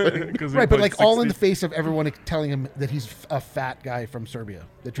or something. right, but like all in the face of everyone telling him that he's a fat guy from Serbia.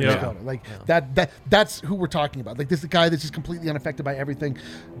 That that's who we're talking about. Like this is the guy that's just completely unaffected by everything,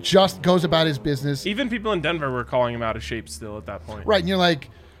 just goes about his business. Even people in Denver were calling him out of shape still at that point. Right, and you're like,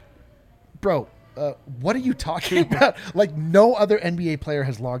 bro, what are you talking about? Like no other NBA player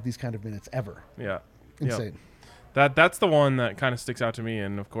has logged these kind of minutes ever. Yeah. Insane. That's the one that kind of sticks out to me,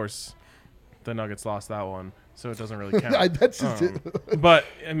 and of course, the Nuggets lost that one, so it doesn't really count. That's just it. But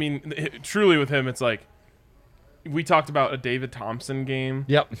I mean, truly with him, it's like we talked about a David Thompson game.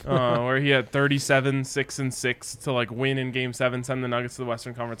 Yep. Where he had 37, 6 and 6 to like win in Game 7, send the Nuggets to the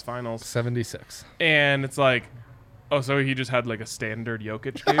Western Conference Finals. 76. And it's like, oh, so he just had like a standard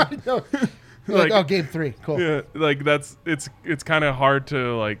Jokic game. No. Like, oh, game 3, cool. Yeah, like it's kind of hard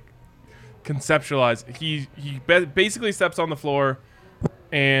to like conceptualize. He basically steps on the floor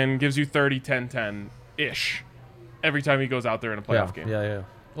and gives you 30, 10, 10 ish every time he goes out there in a playoff game. Yeah.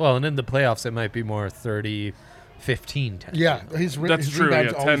 Well, and in the playoffs, it might be more 30, 15, 10. Yeah, That's his true.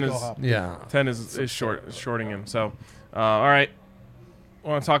 rebounds Yeah, always 10 go is up. Yeah. 10 is shorting him. So, all right.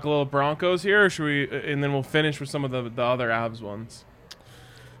 Want to talk a little Broncos here, or should we? And then we'll finish with some of the other Avs ones.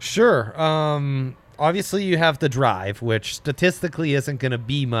 Sure. Obviously, you have the drive, which statistically isn't going to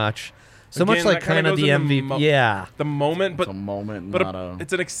be much. So Again, much like that kinda kind of goes the in MVP. The moment, but It's a moment, but not a.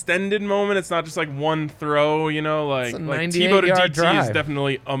 it's an extended moment. It's not just like one throw. Like a Tebow 98 to yard DT is drive.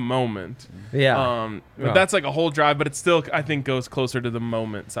 definitely a moment. Yeah. But that's like a whole drive, but it still I think goes closer to the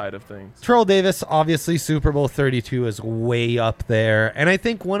moment side of things. Terrell Davis, obviously, Super Bowl 32 is way up there. And I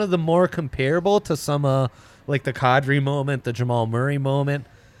think one of the more comparable to some like the Kadri moment, the Jamal Murray moment,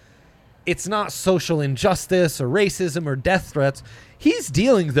 it's not social injustice or racism or death threats. He's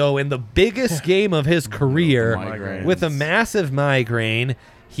dealing, though, in the biggest game of his career Migraines. with a massive migraine.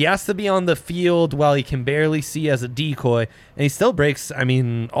 He has to be on the field while he can barely see as a decoy. And he still breaks,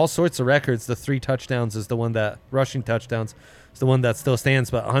 all sorts of records. The 3 touchdowns is the one that, rushing touchdowns, is the one that still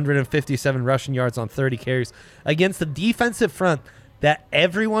stands. But 157 rushing yards on 30 carries against the defensive front that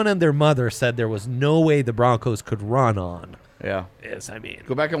everyone and their mother said there was no way the Broncos could run on. Yeah.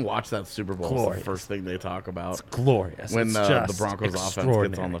 Go back and watch that Super Bowl. It's the first thing they talk about. It's glorious. When It's the just Broncos offense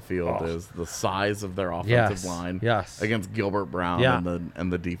gets on the field is the size of their offensive line against Gilbert Brown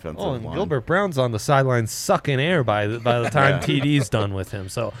and the defensive and line. Gilbert Brown's on the sideline sucking air by the time TD's done with him.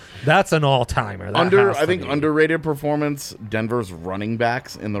 So that's an all-timer. I think underrated performance, Denver's running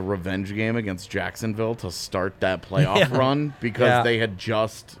backs in the revenge game against Jacksonville to start that playoff run because they had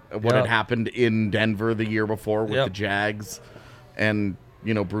just what had happened in Denver the year before with the Jags and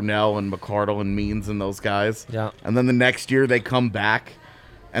Brunell and McCardle and Means and those guys. Yeah. And then the next year they come back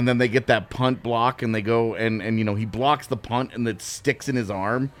and then they get that punt block and they go and he blocks the punt and it sticks in his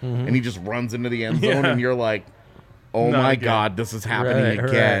arm and he just runs into the end zone and you're like, oh my God, this is happening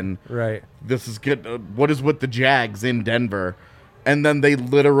again. Right. This is good. What is with the Jags in Denver? And then they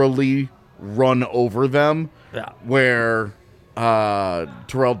literally run over them where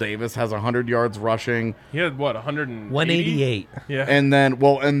Terrell Davis has 100 yards rushing. He had what, 188. Yeah. And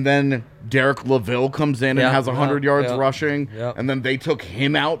then Derek LaVille comes in and has 100 yards rushing. Yep. And then they took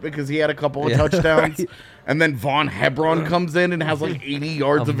him out because he had a couple of touchdowns. Right. And then Von Hebron comes in and has like 80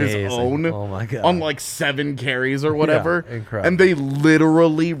 yards of his own on like 7 carries or whatever. Yeah, incredible. And they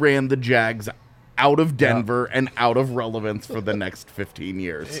literally ran the Jags out of Denver and out of relevance for the next 15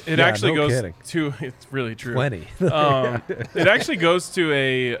 years. It actually goes to, it's really true. 20. It actually goes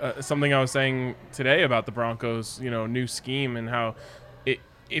to something I was saying today about the Broncos, new scheme and how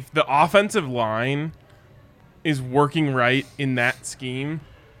if the offensive line is working right in that scheme,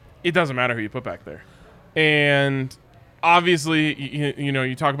 it doesn't matter who you put back there. And obviously,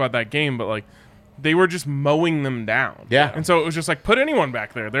 you talk about that game, but like they were just mowing them down. Yeah. And so it was just like, put anyone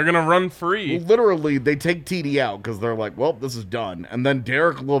back there. They're going to run free. Well, literally, they take TD out because they're like, well, this is done. And then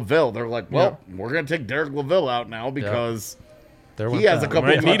Derek LaVille, they're like, well, we're going to take Derek LaVille out now because he has a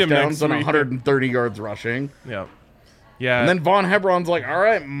couple of touchdowns and 130 yards rushing. Yeah. Yeah. And then Von Hebron's like, all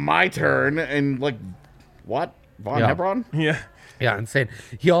right, my turn. And like, what? Von Hebron? Yeah. Yeah, insane.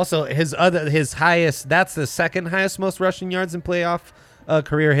 He also, his highest, that's the second highest most rushing yards in playoff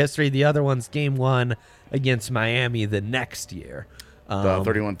career history. The other one's game 1 against Miami the next year. The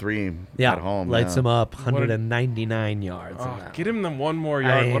 31-3 at home. Lights him up, 199 yards. Get him the one more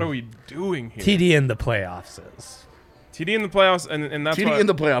yard. What are we doing here? TD in the playoffs is. TD in the playoffs, and that's TD in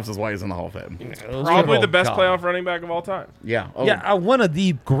the playoffs is why he's in the Hall of Fame. Probably the best playoff running back of all time. Yeah. Oh. Yeah, one of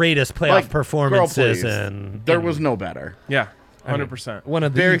the greatest playoff performances. There was no better. Yeah. 100%. One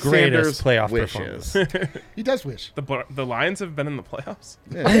of the Barry greatest Sanders playoff wishes. performances. He does wish. The Lions have been in the playoffs.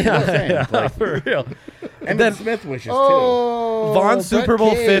 Yeah, for real. And then Smith wishes too. Vaughn Super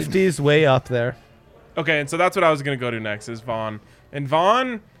Bowl 50s way up there. Okay, and so that's what I was going to go to next is Vaughn. And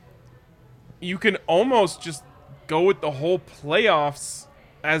Vaughn, you can almost just go with the whole playoffs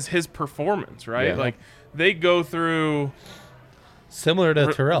as his performance, right? Yeah. Like they go through similar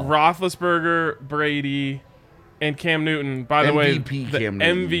to Terrell, Roethlisberger, Brady, and Cam Newton. By the way, the Cam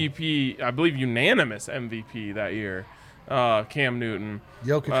Newton. MVP, I believe unanimous MVP that year, Cam Newton.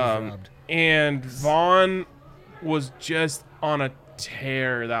 Jokic was robbed. And Vaughn was just on a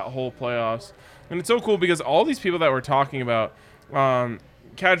tear that whole playoffs. And it's so cool because all these people that we're talking about,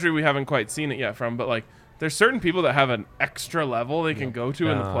 Kadri we haven't quite seen it yet from, but like there's certain people that have an extra level they can go to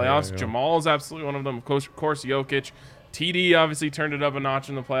in the playoffs. Jamal is absolutely one of them. Of course, Jokic. TD obviously turned it up a notch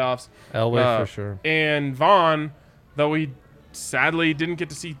in the playoffs. Elway for sure. And Vaughn, though we sadly didn't get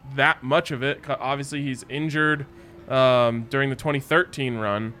to see that much of it. Obviously, he's injured during the 2013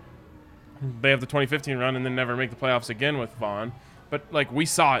 run. They have the 2015 run and then never make the playoffs again with Vaughn. But, like, we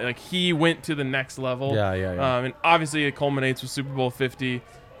saw it. Like, he went to the next level. Yeah. And obviously it culminates with Super Bowl 50,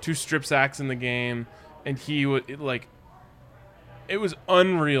 2 strip sacks in the game. And he would, it was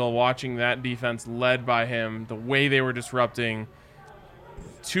unreal watching that defense led by him, the way they were disrupting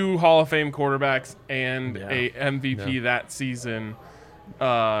 2 Hall of Fame quarterbacks and a MVP that season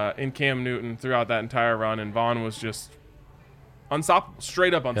in Cam Newton throughout that entire run. And Vaughn was just unstoppable,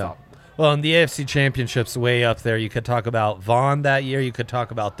 straight up unstoppable. Yeah. Well, in the AFC Championship's way up there. You could talk about Vaughn that year. You could talk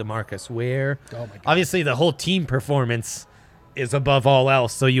about DeMarcus Ware. Oh my God. Obviously, the whole team performance is above all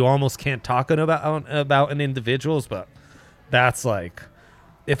else, so you almost can't talk about an individuals, but that's like,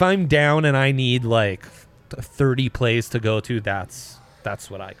 if I'm down and I need like 30 plays to go to, that's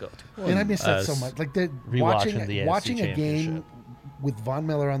what I go to. And I miss that so much. Like watching a game with Von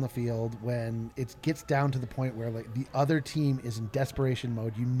Miller on the field when it gets down to the point where like the other team is in desperation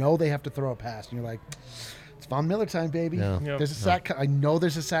mode. You know they have to throw a pass, and you're like, it's Von Miller time, baby. Yeah. Yep. There's a sack. I know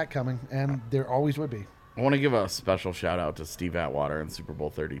there's a sack coming, and there always would be. I want to give a special shout out to Steve Atwater in Super Bowl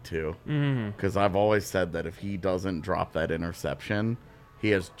 32 because I've always said that if he doesn't drop that interception,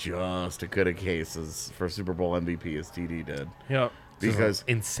 he has just as good a case for Super Bowl MVP as TD did. Yep. Because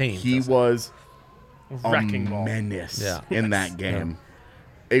insane. He was wrecking a ball. menace in that game.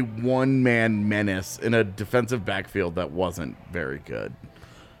 A one-man menace in a defensive backfield that wasn't very good.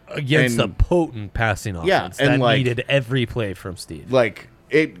 Against a potent passing offense that needed every play from Steve. Like,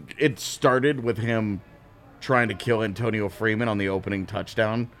 it started with him trying to kill Antonio Freeman on the opening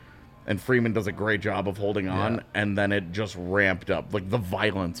touchdown, and Freeman does a great job of holding on, and then it just ramped up. Like, the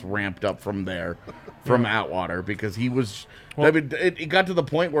violence ramped up from there, from Atwater, because he was... I mean, it got to the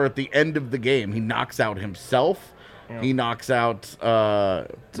point where at the end of the game, he knocks out himself, he knocks out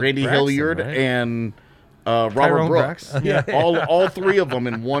Randy Hilliard, and Robert Brooks. All 3 of them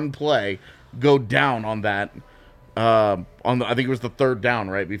in one play go down on that... I think it was the 3rd down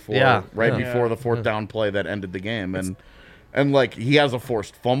right before the 4th down play that ended the game, and like he has a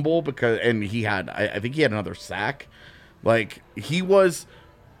forced fumble and he had I think he had another sack. Like, he was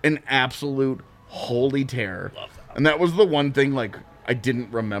an absolute holy terror, and that was the one thing like I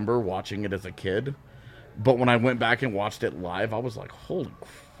didn't remember watching it as a kid, but when I went back and watched it live, I was like, holy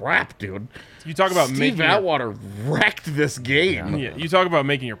crap, dude. You talk about Steve Atwater wrecked this game. Yeah, you talk about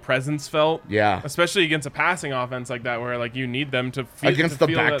making your presence felt. Yeah. Especially against a passing offense like that where like you need them to feel against the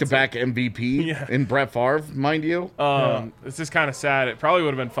back-to-back MVP in Brett Favre, mind you. It's just kind of sad. It probably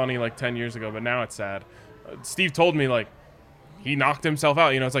would have been funny like 10 years ago, but now it's sad. Steve told me like he knocked himself out.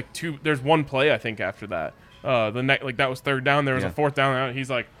 You know, it's like there's one play I think after that that was third down. There was a fourth down. He's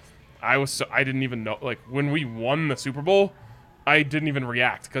like, I didn't even know. Like when we won the Super Bowl, I didn't even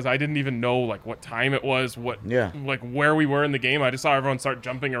react because I didn't even know like what time it was, like where we were in the game. I just saw everyone start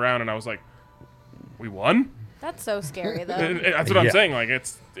jumping around, and I was like, we won. That's so scary, though. That's what I'm saying. Like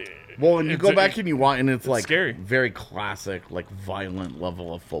it's. Well, and you go back and you watch, and it's like scary. Very classic, like violent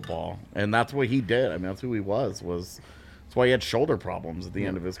level of football, and that's what he did. I mean, that's who he was. That's why he had shoulder problems at the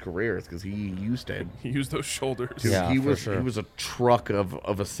end of his career. It's because he used it. He used those shoulders. Dude, he was a truck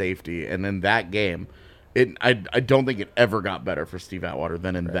of a safety, and in that game, I don't think it ever got better for Steve Atwater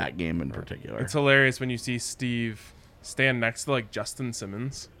than in that game in particular. It's hilarious when you see Steve stand next to like Justin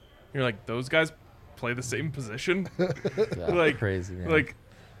Simmons. You're like, those guys play the same position. Like crazy, man. Like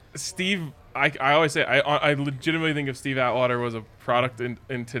Steve, I always say I legitimately think if Steve Atwater was a product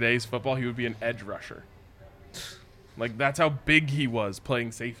in today's football, he would be an edge rusher. Like that's how big he was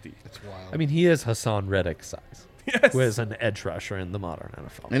playing safety. It's wild. I mean, he is Hassan Reddick size. Yes. Who is an edge rusher in the modern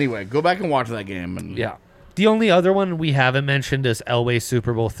NFL. Anyway, go back and watch that game. And The only other one we haven't mentioned is Elway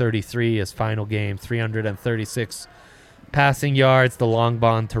Super Bowl 33, his final game, 336 passing yards, the long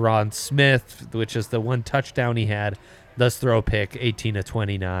bomb to Ron Smith, which is the one touchdown he had, does throw a pick,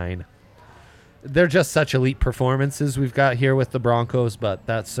 18-29. They're just such elite performances we've got here with the Broncos, but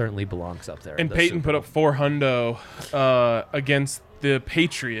that certainly belongs up there. And Peyton put up 400 against the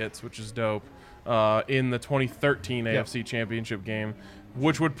Patriots, which is dope, in the 2013 AFC Championship game,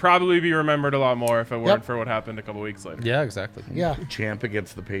 which would probably be remembered a lot more if it weren't for what happened a couple weeks later. Yeah, exactly. Yeah. Champ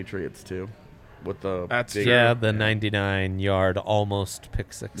against the Patriots, too. With the the 99-yard almost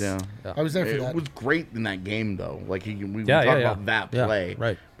pick six. Yeah. I was there for that. It was great in that game, though. Like we talk about that play,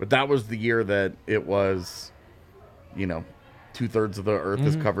 right? But that was the year that it was, 2/3 of the earth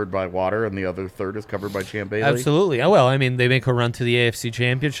is covered by water, and the other third is covered by Champ Bailey. Absolutely. Oh, well, I mean, they make a run to the AFC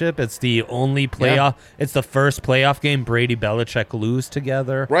Championship. It's the only playoff. It's the first playoff game Brady Belichick lose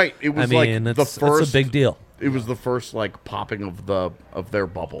together. Right. It was the first. It's a big deal. It was the first popping of their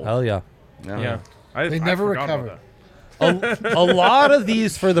bubble. Hell yeah. Yeah. They never recovered. A lot of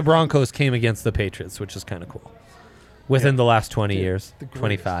these for the Broncos came against the Patriots, which is kind of cool. Within the last 20 years,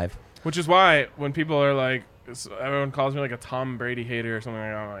 25. Which is why when people are like, everyone calls me like a Tom Brady hater or something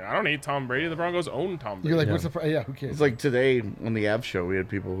like that. I'm like, I don't hate Tom Brady. The Broncos own Tom Brady. You're like, what's the yeah, who cares? It's like today on the Av show, we had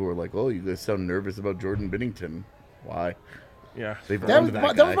people who were like, oh, you guys sound nervous about Jordan Binnington. Why? Yeah. That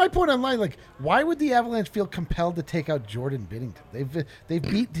was my point online. Like, why would the Avalanche feel compelled to take out Jordan Binnington? They've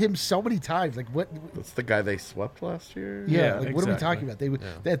beat him so many times. Like, what? That's the guy they swept last year? Yeah, like, what are we talking about?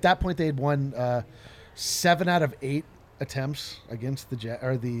 They at that point, they had won 7 out of 8 attempts against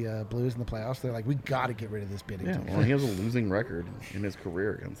the Blues in the playoffs. They're like, we got to get rid of this Binnington. Yeah, well, he has a losing record in his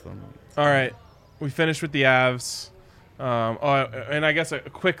career against them. All right. We finished with the Avs. And I guess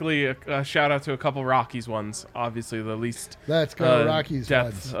quickly a shout out to a couple Rockies ones. Obviously, the least Let's go Rockies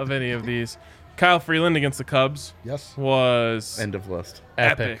depth of any of these. Kyle Freeland against the Cubs. Yes, was end of list.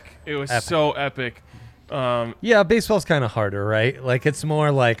 Epic. It was so epic. Baseball's kind of harder, right? Like it's more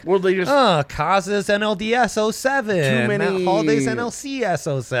like they just Kaz's NLDS 07, too many Matt Holiday's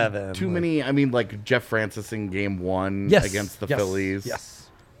NLCS 07. Too many. I mean, like Jeff Francis in Game 1 against the Phillies. Yes.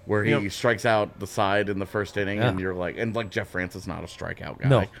 Where he strikes out the side in the first inning, and you're like, Jeff Francis not a strikeout guy.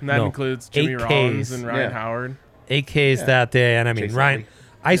 No, and that includes Jimmy Rollins and Ryan Howard. 8 Ks that day, and I mean Ryan.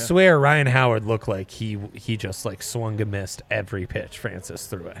 I swear Ryan Howard looked like he just like swung and missed every pitch Francis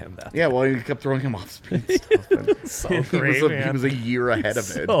threw at him that day. Yeah, well, he kept throwing him off speed stuff. He was a year ahead of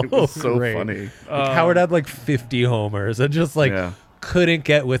it. It was so funny. Howard had like 50 homers and just couldn't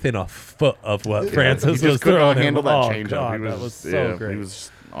get within a foot of what Francis was throwing. Handle that changeup. God, that was so great. He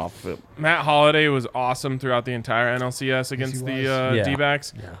was off it. Matt Holliday was awesome throughout the entire NLCS against the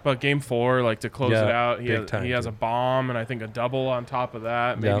D-backs. Yeah. But Game 4, to close it out, he has a bomb and I think a double on top of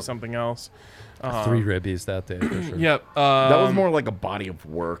that, maybe something else. 3 ribbies that day for sure. Yep. That was more like a body of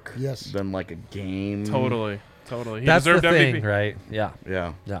work than like a game. Totally. He That's deserved the thing, MVP. right? Yeah.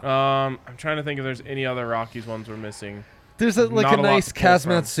 I'm trying to think if there's any other Rockies ones we're missing. There's a nice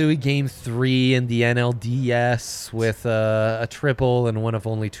Kazmatsui Game 3 in the NLDS with a triple and one of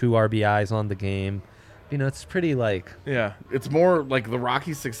only 2 RBIs on the game. It's pretty It's more like the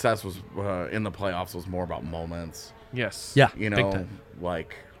Rockies' success was in the playoffs was more about moments. Yes. Yeah. Big time.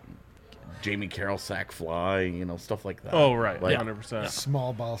 Like Jamie Carroll sack fly, stuff like that. Oh, right. Like, 100%.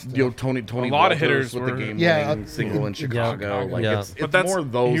 Small ball stuff. Tony a lot of hitters with were, the game-winning single in Chicago. It's more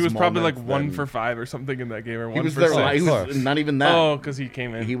those. He was probably 1 for 5 or something in that game, or 1 for 6. He was not even that. Oh, because he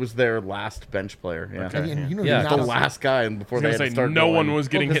came in. He was their last bench player. Yeah, okay. The last guy, and before they had to start. No one was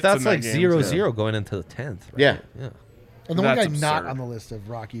getting hits. That's in like that game. 0-0 going into the 10th. Right? Yeah. And the one guy not on the list of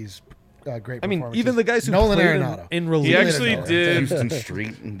Rockies great. I mean, even the guys who Nolan played Arenado in relief. He actually did. Houston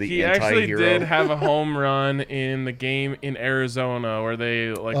Street, the He anti-hero. actually did have a home run in the game in Arizona where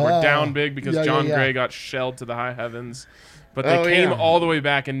they were down big because John Gray got shelled to the high heavens. But they came all the way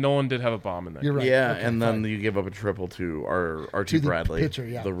back, and Nolan did have a bomb in there. You're right. Yeah, Okay, and then you give up a triple to Archie the Bradley, pitcher,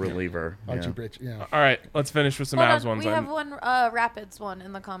 the reliever. Archie Yeah. Bridge, yeah. All right, let's finish with some Hold Avs on, ones. we have one Rapids one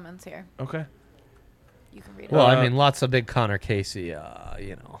in the comments here. Okay. You can read it. Well, I mean, lots of big Connor Casey,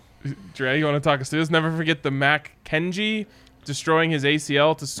 Dre, you want to talk us through this? Never forget the Mac Kenji destroying his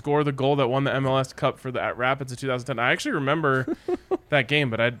ACL to score the goal that won the MLS Cup for the Rapids in 2010. I actually remember that game,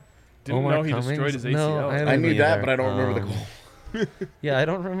 but I didn't know he destroyed his ACL. No, I knew that, but I don't remember the goal. Yeah, I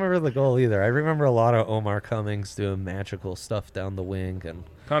don't remember the goal either. I remember a lot of Omar Cummings doing magical stuff down the wing and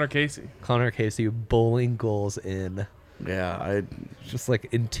Connor Casey bowling goals in. Yeah, just like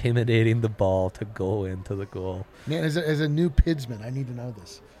intimidating the ball to go into the goal. Man, as a new Pidsman, I need to know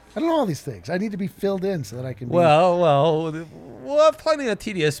this. I don't know all these things. I need to be filled in so that I can be... Well, we'll have plenty of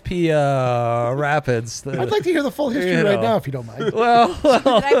TDSP Rapids. I'd like to hear the full history right now, if you don't mind. Well, Did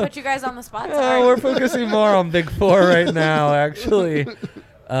I put you guys on the spot? Sorry. we're focusing more on Big Four right now, actually.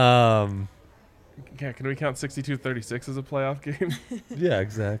 Yeah, can we count 62-36 as a playoff game? Yeah,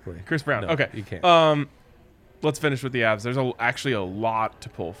 exactly. Chris Brown. No, Okay. you can't. Let's finish with the Avs. There's actually a lot to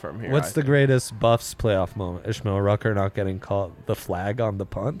pull from here. What's the greatest Buffs playoff moment? Ishmael Rucker not getting caught the flag on the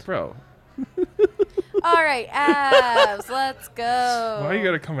punt? Bro. All right, Avs, let's go. Why you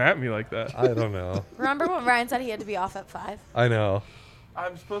got to come at me like that? I don't know. Remember when Ryan said he had to be off at 5? I know.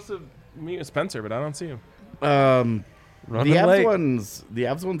 I'm supposed to meet with Spencer, but I don't see him. the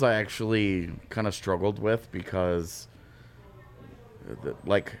Avs ones I actually kind of struggled with because,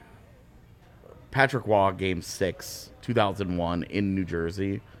 Patrick Waugh, Game 6, 2001 in New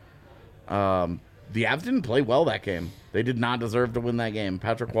Jersey. The Avs didn't play well that game. They did not deserve to win that game.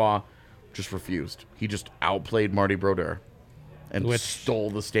 Patrick Waugh just refused. He just outplayed Marty Brodeur and stole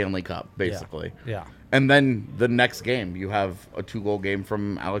the Stanley Cup, basically. Yeah. And then the next game, you have a 2-goal game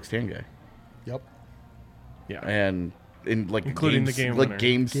from Alex Tanguay. Yep. Yeah. And including the game winner.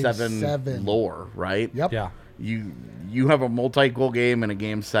 Game 7 lore, right? Yep. Yeah. You have a multi-goal game in a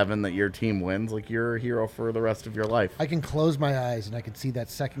Game 7 that your team wins, you're a hero for the rest of your life. I can close my eyes and I can see that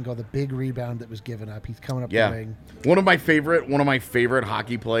second goal, the big rebound that was given up. He's coming up the ring. One of my favorite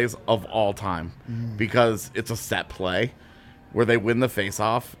hockey plays of all time because it's a set play where they win the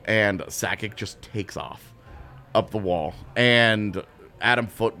face-off and Sakic just takes off up the wall and Adam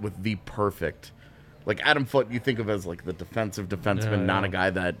Foote with the perfect, Adam Foote you think of as the defensive defenseman, not a guy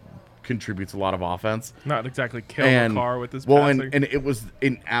that contributes a lot of offense. Not exactly killing the car with his passing. And it was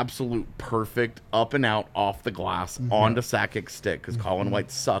an absolute perfect up and out off the glass onto Sakic's stick because Colin White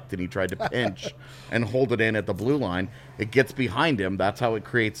sucked and he tried to pinch and hold it in at the blue line. It gets behind him. That's how it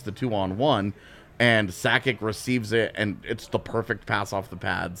creates the 2-on-1. And Sakic receives it, and it's the perfect pass off the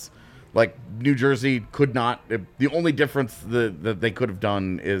pads. New Jersey could not. The only difference that they could have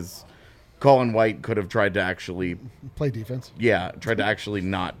done is Colin White could have tried to actually play defense. Yeah, tried to actually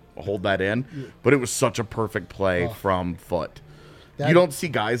not hold that in. But it was such a perfect play from Foote. You don't see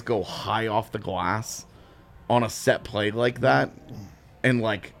guys go high off the glass on a set play like that. And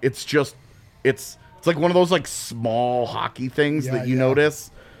it's like one of those small hockey things that you notice.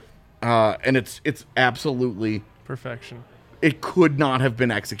 And it's absolutely perfection. It could not have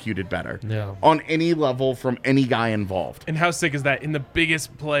been executed better on any level from any guy involved. And how sick is that? In the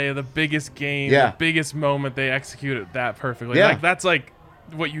biggest play of the biggest game, the biggest moment, they execute it that perfectly. Yeah. That's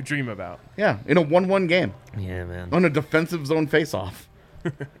what you dream about. Yeah, in a 1-1 game. Yeah, man. On a defensive zone face-off.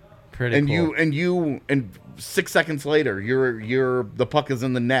 Pretty cool. And 6 seconds later, the puck is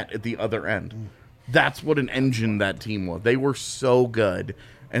in the net at the other end. That's what an engine that team was. They were so good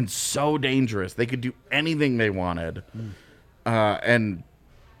and so dangerous. They could do anything they wanted. And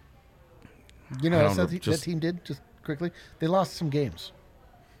that team did just quickly. They lost some games.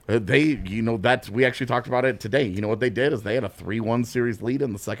 We actually talked about it today. You know what they did is they had a 3-1 series lead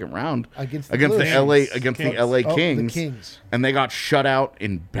in the second round against the LA Kings. The Kings. And they got shut out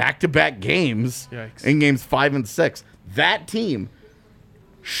in back-to-back games. Yikes. In games 5 and 6. That team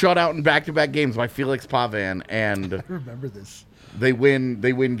shut out in back-to-back games by Felix Pavan, and I remember this. They win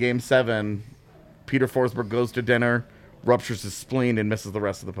Game 7. Peter Forsberg goes to dinner, ruptures his spleen, and misses the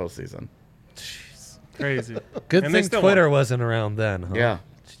rest of the postseason. Jeez. Crazy. Good thing Twitter wasn't around then, huh? Yeah.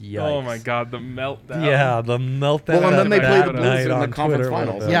 Yikes. Oh my God, the meltdown. Yeah, the meltdown. Well, and then they played the Blues in the conference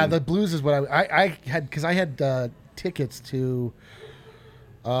finals. Yeah, the Blues is what I had, because I had tickets to,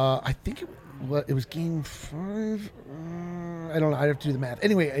 I think it was Game 5. I don't know. I have to do the math.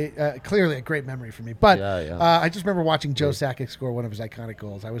 Anyway, clearly a great memory for me. But I just remember watching Joe Sakic score one of his iconic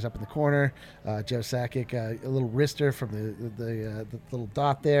goals. I was up in the corner. Joe Sakic, a little wrister from the little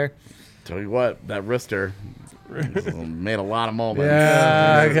dot there. Tell you what, that wrister made a lot of moments.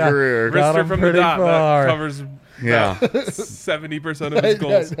 Yeah, in his career. Wrister from the dot that covers 70% of his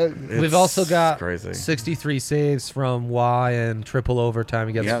goals. We've also got crazy. 63 saves from Y and triple overtime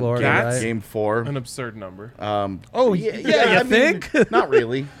against Florida. That's Game 4. An absurd number. You think? Not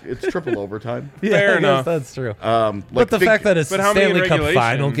really. It's triple overtime. Fair enough. That's true. But the fact that it's but a how many in Stanley Cup regulation?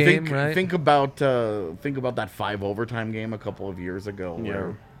 final game, right? Think about that 5 overtime game a couple of years ago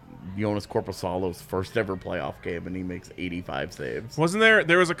where Jonas Korpisalo's first ever playoff game and he makes 85 saves. Wasn't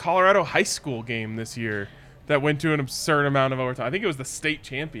there was a Colorado high school game this year that went to an absurd amount of overtime. I think it was the state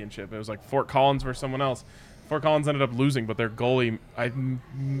championship. It was like Fort Collins versus someone else. Fort Collins ended up losing, but their goalie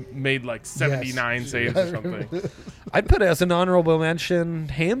made like 79 saves or something. I'd put it as an honorable mention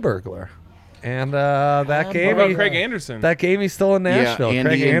Hamburglar. And that game, what about Craig Anderson? That game he's still in Nashville. Yeah,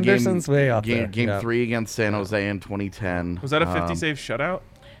 Craig Anderson's way up there. Game 3 against San Jose in 2010. Was that a 50-save shutout?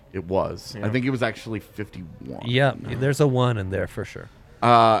 It was. Yeah. I think it was actually 51. Yeah, there's a 1 in there for sure.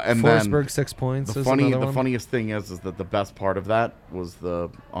 And Forsberg then 6 points. the funniest thing is that the best part of that was the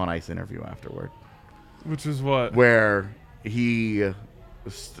on ice interview afterward, Which is what? where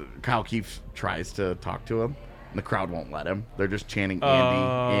Kyle Keefe tries to talk to him, and the crowd won't let him. They're just chanting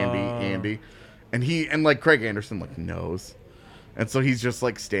Andy, and like Craig Anderson like knows. And so he's just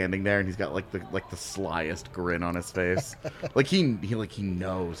like standing there, and he's got like the slyest grin on his face, like he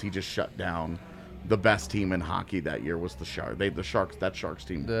knows he just shut down the best team in hockey that year was the Sharks. That Sharks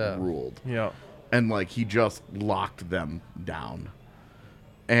team ruled. Yeah, and like he just locked them down,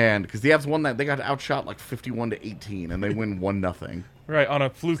 and because the Avs won that, they got outshot like 51-18, and they win 1-0. Right, on a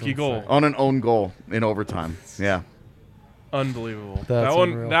fluky goal, on an own goal in overtime. Yeah. Unbelievable. That's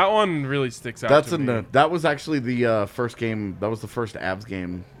unreal. That one really sticks out to me. That was actually the first game. That was the first Avs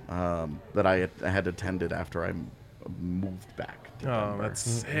game that I had attended after I moved back to Denver. That's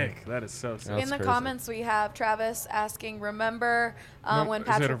sick. That is so sick. In the comments, we have Travis asking, remember when Is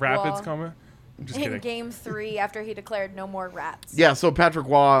Patrick it a Rapids Waugh comment? I'm just in kidding. Game 3 after he declared no more rats? Yeah, so Patrick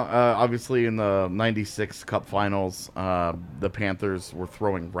Waugh, obviously in the 96 Cup Finals, the Panthers were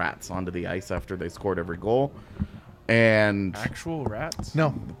throwing rats onto the ice after they scored every goal. And Actual rats?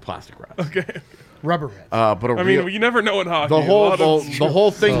 No, plastic rats. Okay. rubber rats. But You never know in hockey. the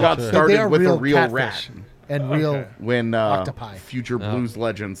whole thing got They started are with a real real catfish rat. and real When octopi. future Blues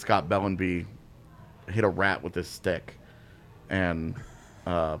legend Scott Bellenby hit a rat with his stick, and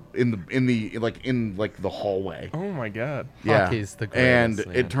in the hallway. Oh my god. Yeah, Hockey's the and greatest,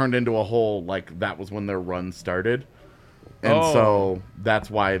 man. it turned into a whole that was when their run started, and so that's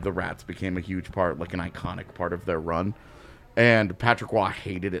why the rats became a huge part, like an iconic part of their run. And Patrick Waugh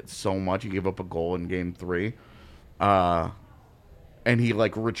hated it so much he gave up a goal in Game 3, and he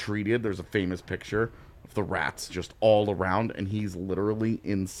retreated. There's a famous picture of the rats just all around, and he's literally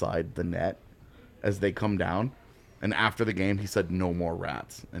inside the net as they come down. And after the game, he said no more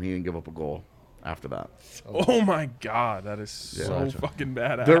rats, and he didn't give up a goal after that. Oh my god, that is so fucking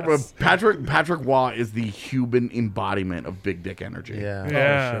badass. Patrick Waugh is the human embodiment of big dick energy. Yeah.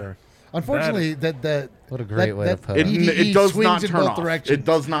 Yeah. For sure. Unfortunately, What a great way to put it. It does swings not in turn both off. directions. It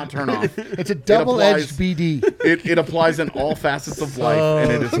does not turn off. It's a double-edged BD. It applies in all facets of life,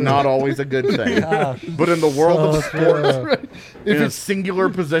 and it is not always a good thing. But in the world of sports, in a singular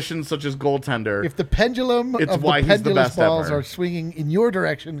position such as goaltender, If the pendulum It's of why the he's the pendulous best balls ever. are swinging in your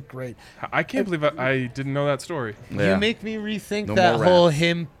direction, great. I can't believe I didn't know that story. Yeah. You make me rethink No that more whole rats.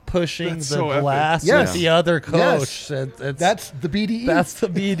 him pushing That's the so epic. glass Yes. with the other coach. Yes. It's, That's the BDE. that's the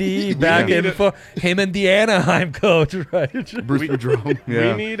BD back need in for him and the Anaheim coach, right? Bruce Boudreau.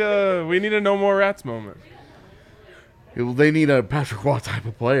 Yeah. We need a no more rats moment. They need a Patrick Waugh type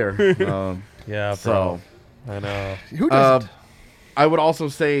of player. Yeah, So I know. Who doesn't? I would also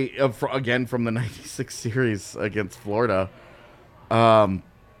say, again, from the 96 series against Florida,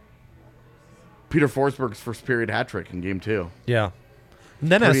 Peter Forsberg's first period hat trick in Game 2. Yeah. And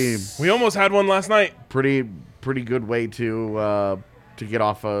then Pretty- We almost had one last night. Pretty good way to get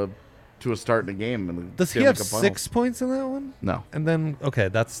off to a start in a game. In the does he Stanley have Cup 6 points in that one? No. And then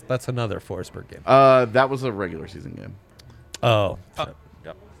that's another Forsberg game. That was a regular season game. Oh.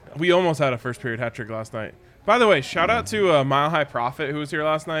 We almost had a first period hat trick last night. By the way, shout out to Mile High Prophet who was here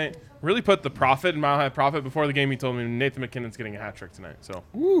last night. Really put the Prophet and Mile High Prophet before the game. He told me Nathan McKinnon's getting a hat trick tonight. So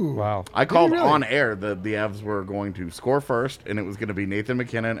Ooh. Wow. I called really? on air that the Avs were going to score first, and it was going to be Nathan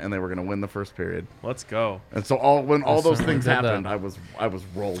McKinnon, and they were going to win the first period. let's go. And so when all those things did that. happened, I was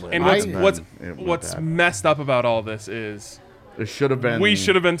rolling. And then it went what's bad. messed up about all this is It should have been. We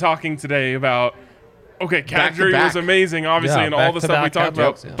should have been talking today about. Okay, Kadri was amazing, obviously, and all the stuff we talked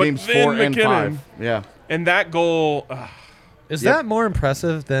about. Yep. But Games then 4 and McKinnon, 5. Yeah. And that goal. Is that more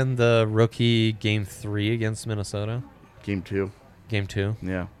impressive than the rookie Game 3 against Minnesota? Game 2. Game 2?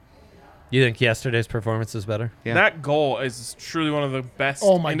 Yeah. You think yesterday's performance is better? Yeah. That goal is truly one of the best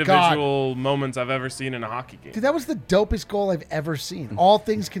individual moments I've ever seen in a hockey game. Dude, that was the dopest goal I've ever seen, all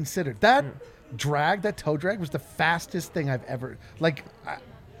things considered. That drag, that toe drag, was the fastest thing I've ever... Like,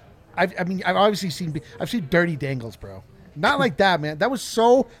 I mean, I've obviously seen dirty dangles, bro. Not like that, man. That was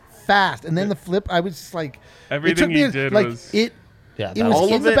so fast. And then the flip, I was just like... Everything he did was... It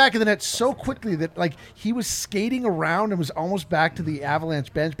was in the back of the net so quickly that like he was skating around and was almost back to the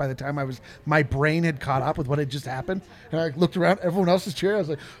Avalanche bench by the time my brain had caught up with what had just happened. And I looked around, everyone else's cheering. I was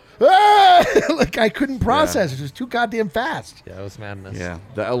like, ah! Like I couldn't process it. It was too goddamn fast. Yeah, it was madness. Yeah,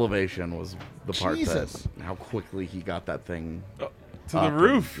 the elevation was the part that how quickly he got that thing to the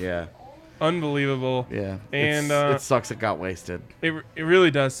roof. Yeah. Unbelievable. Yeah. And it sucks it got wasted. It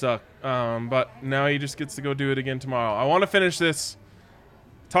really does suck. But now he just gets to go do it again tomorrow. I want to finish this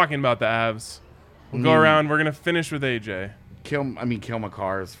talking about the Avs. We'll go around. We're going to finish with AJ. Kill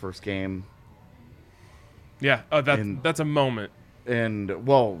McCarr's first game. Yeah. Oh, that's a moment. And,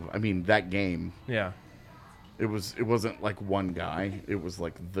 well, I mean, that game. Yeah. It wasn't like one guy. It was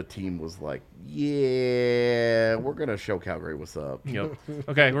like the team was like, yeah, we're going to show Calgary what's up. Yep.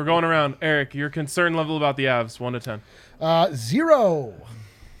 Okay, we're going around. Eric, your concern level about the Avs, 1 to 10. 0.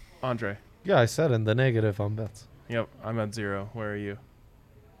 Andre. Yeah, I said in the negative on bets. Yep, I'm at 0. Where are you?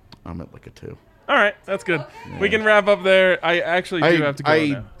 I'm at like a 2. All right, that's good. Yeah. We can wrap up there. I actually do have to go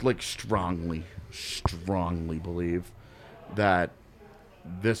now. I like strongly believe that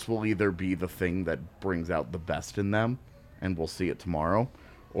this will either be the thing that brings out the best in them, and we'll see it tomorrow,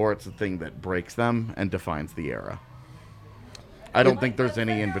 or it's the thing that breaks them and defines the era. I don't think there's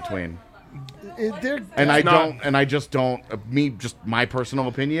any in between. My personal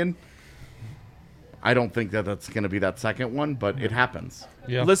opinion, I don't think that that's going to be that second one, but it happens.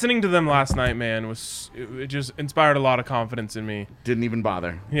 Yeah. Listening to them last night, man, it just inspired a lot of confidence in me. Didn't even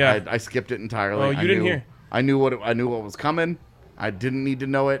bother. Yeah, I skipped it entirely. Oh, you didn't hear? I knew what was coming. I didn't need to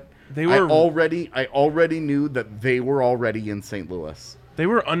know it. I already knew that they were already in St. Louis. They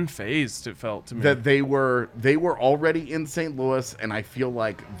were unfazed, it felt to me. That they were already in St. Louis, and I feel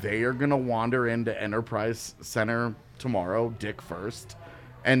like they are going to wander into Enterprise Center tomorrow, dick first,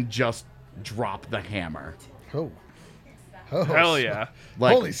 and just drop the hammer. Oh, hell yeah!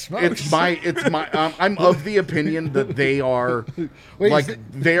 Like, holy smokes! It's my. I'm of the opinion that they are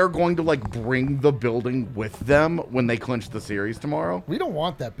they are going to like bring the building with them when they clinch the series tomorrow. We don't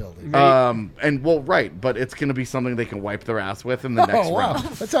want that building. But it's going to be something they can wipe their ass with in the next round.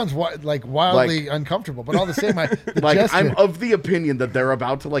 That sounds wildly uncomfortable, but all the same, I'm of the opinion that they're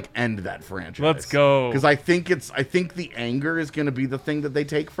about to like end that franchise. Let's go, because I think the anger is going to be the thing that they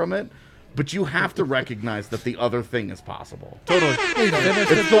take from it. But you have to recognize that the other thing is possible. Totally.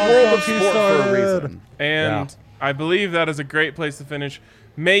 It's the world of sport for a reason. And I believe that is a great place to finish.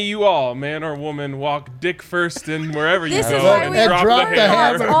 May you all, man or woman, walk dick first in wherever you go and drop the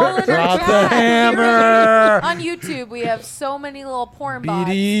hammer. Drop the hammer. On YouTube, we have so many little porn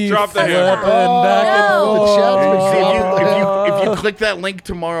bots. Drop the hammer. If you click that link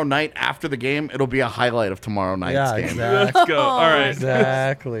tomorrow night after the game, it'll be a highlight of tomorrow night's game. Exactly. Let's go. All right.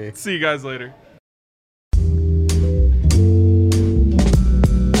 Exactly. See you guys later.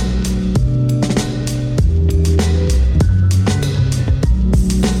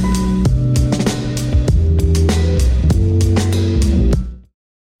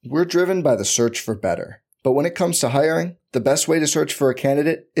 We're driven by the search for better. But when it comes to hiring, the best way to search for a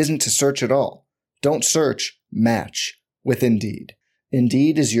candidate isn't to search at all. Don't search, match with Indeed.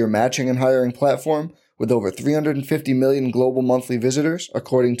 Indeed is your matching and hiring platform with over 350 million global monthly visitors,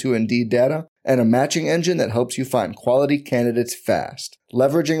 according to Indeed data, and a matching engine that helps you find quality candidates fast.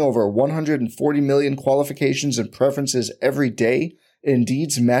 Leveraging over 140 million qualifications and preferences every day,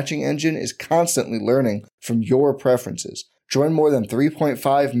 Indeed's matching engine is constantly learning from your preferences. Join more than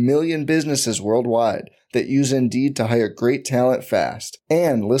 3.5 million businesses worldwide that use Indeed to hire great talent fast.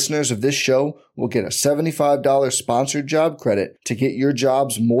 And listeners of this show will get a $75 sponsored job credit to get your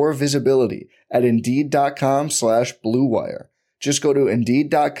jobs more visibility at Indeed.com/Blue Wire. Just go to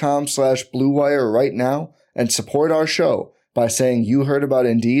Indeed.com/Blue Wire right now and support our show by saying you heard about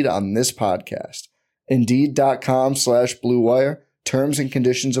Indeed on this podcast. Indeed.com/Blue Wire. Terms and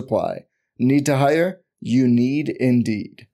conditions apply. Need to hire? You need Indeed.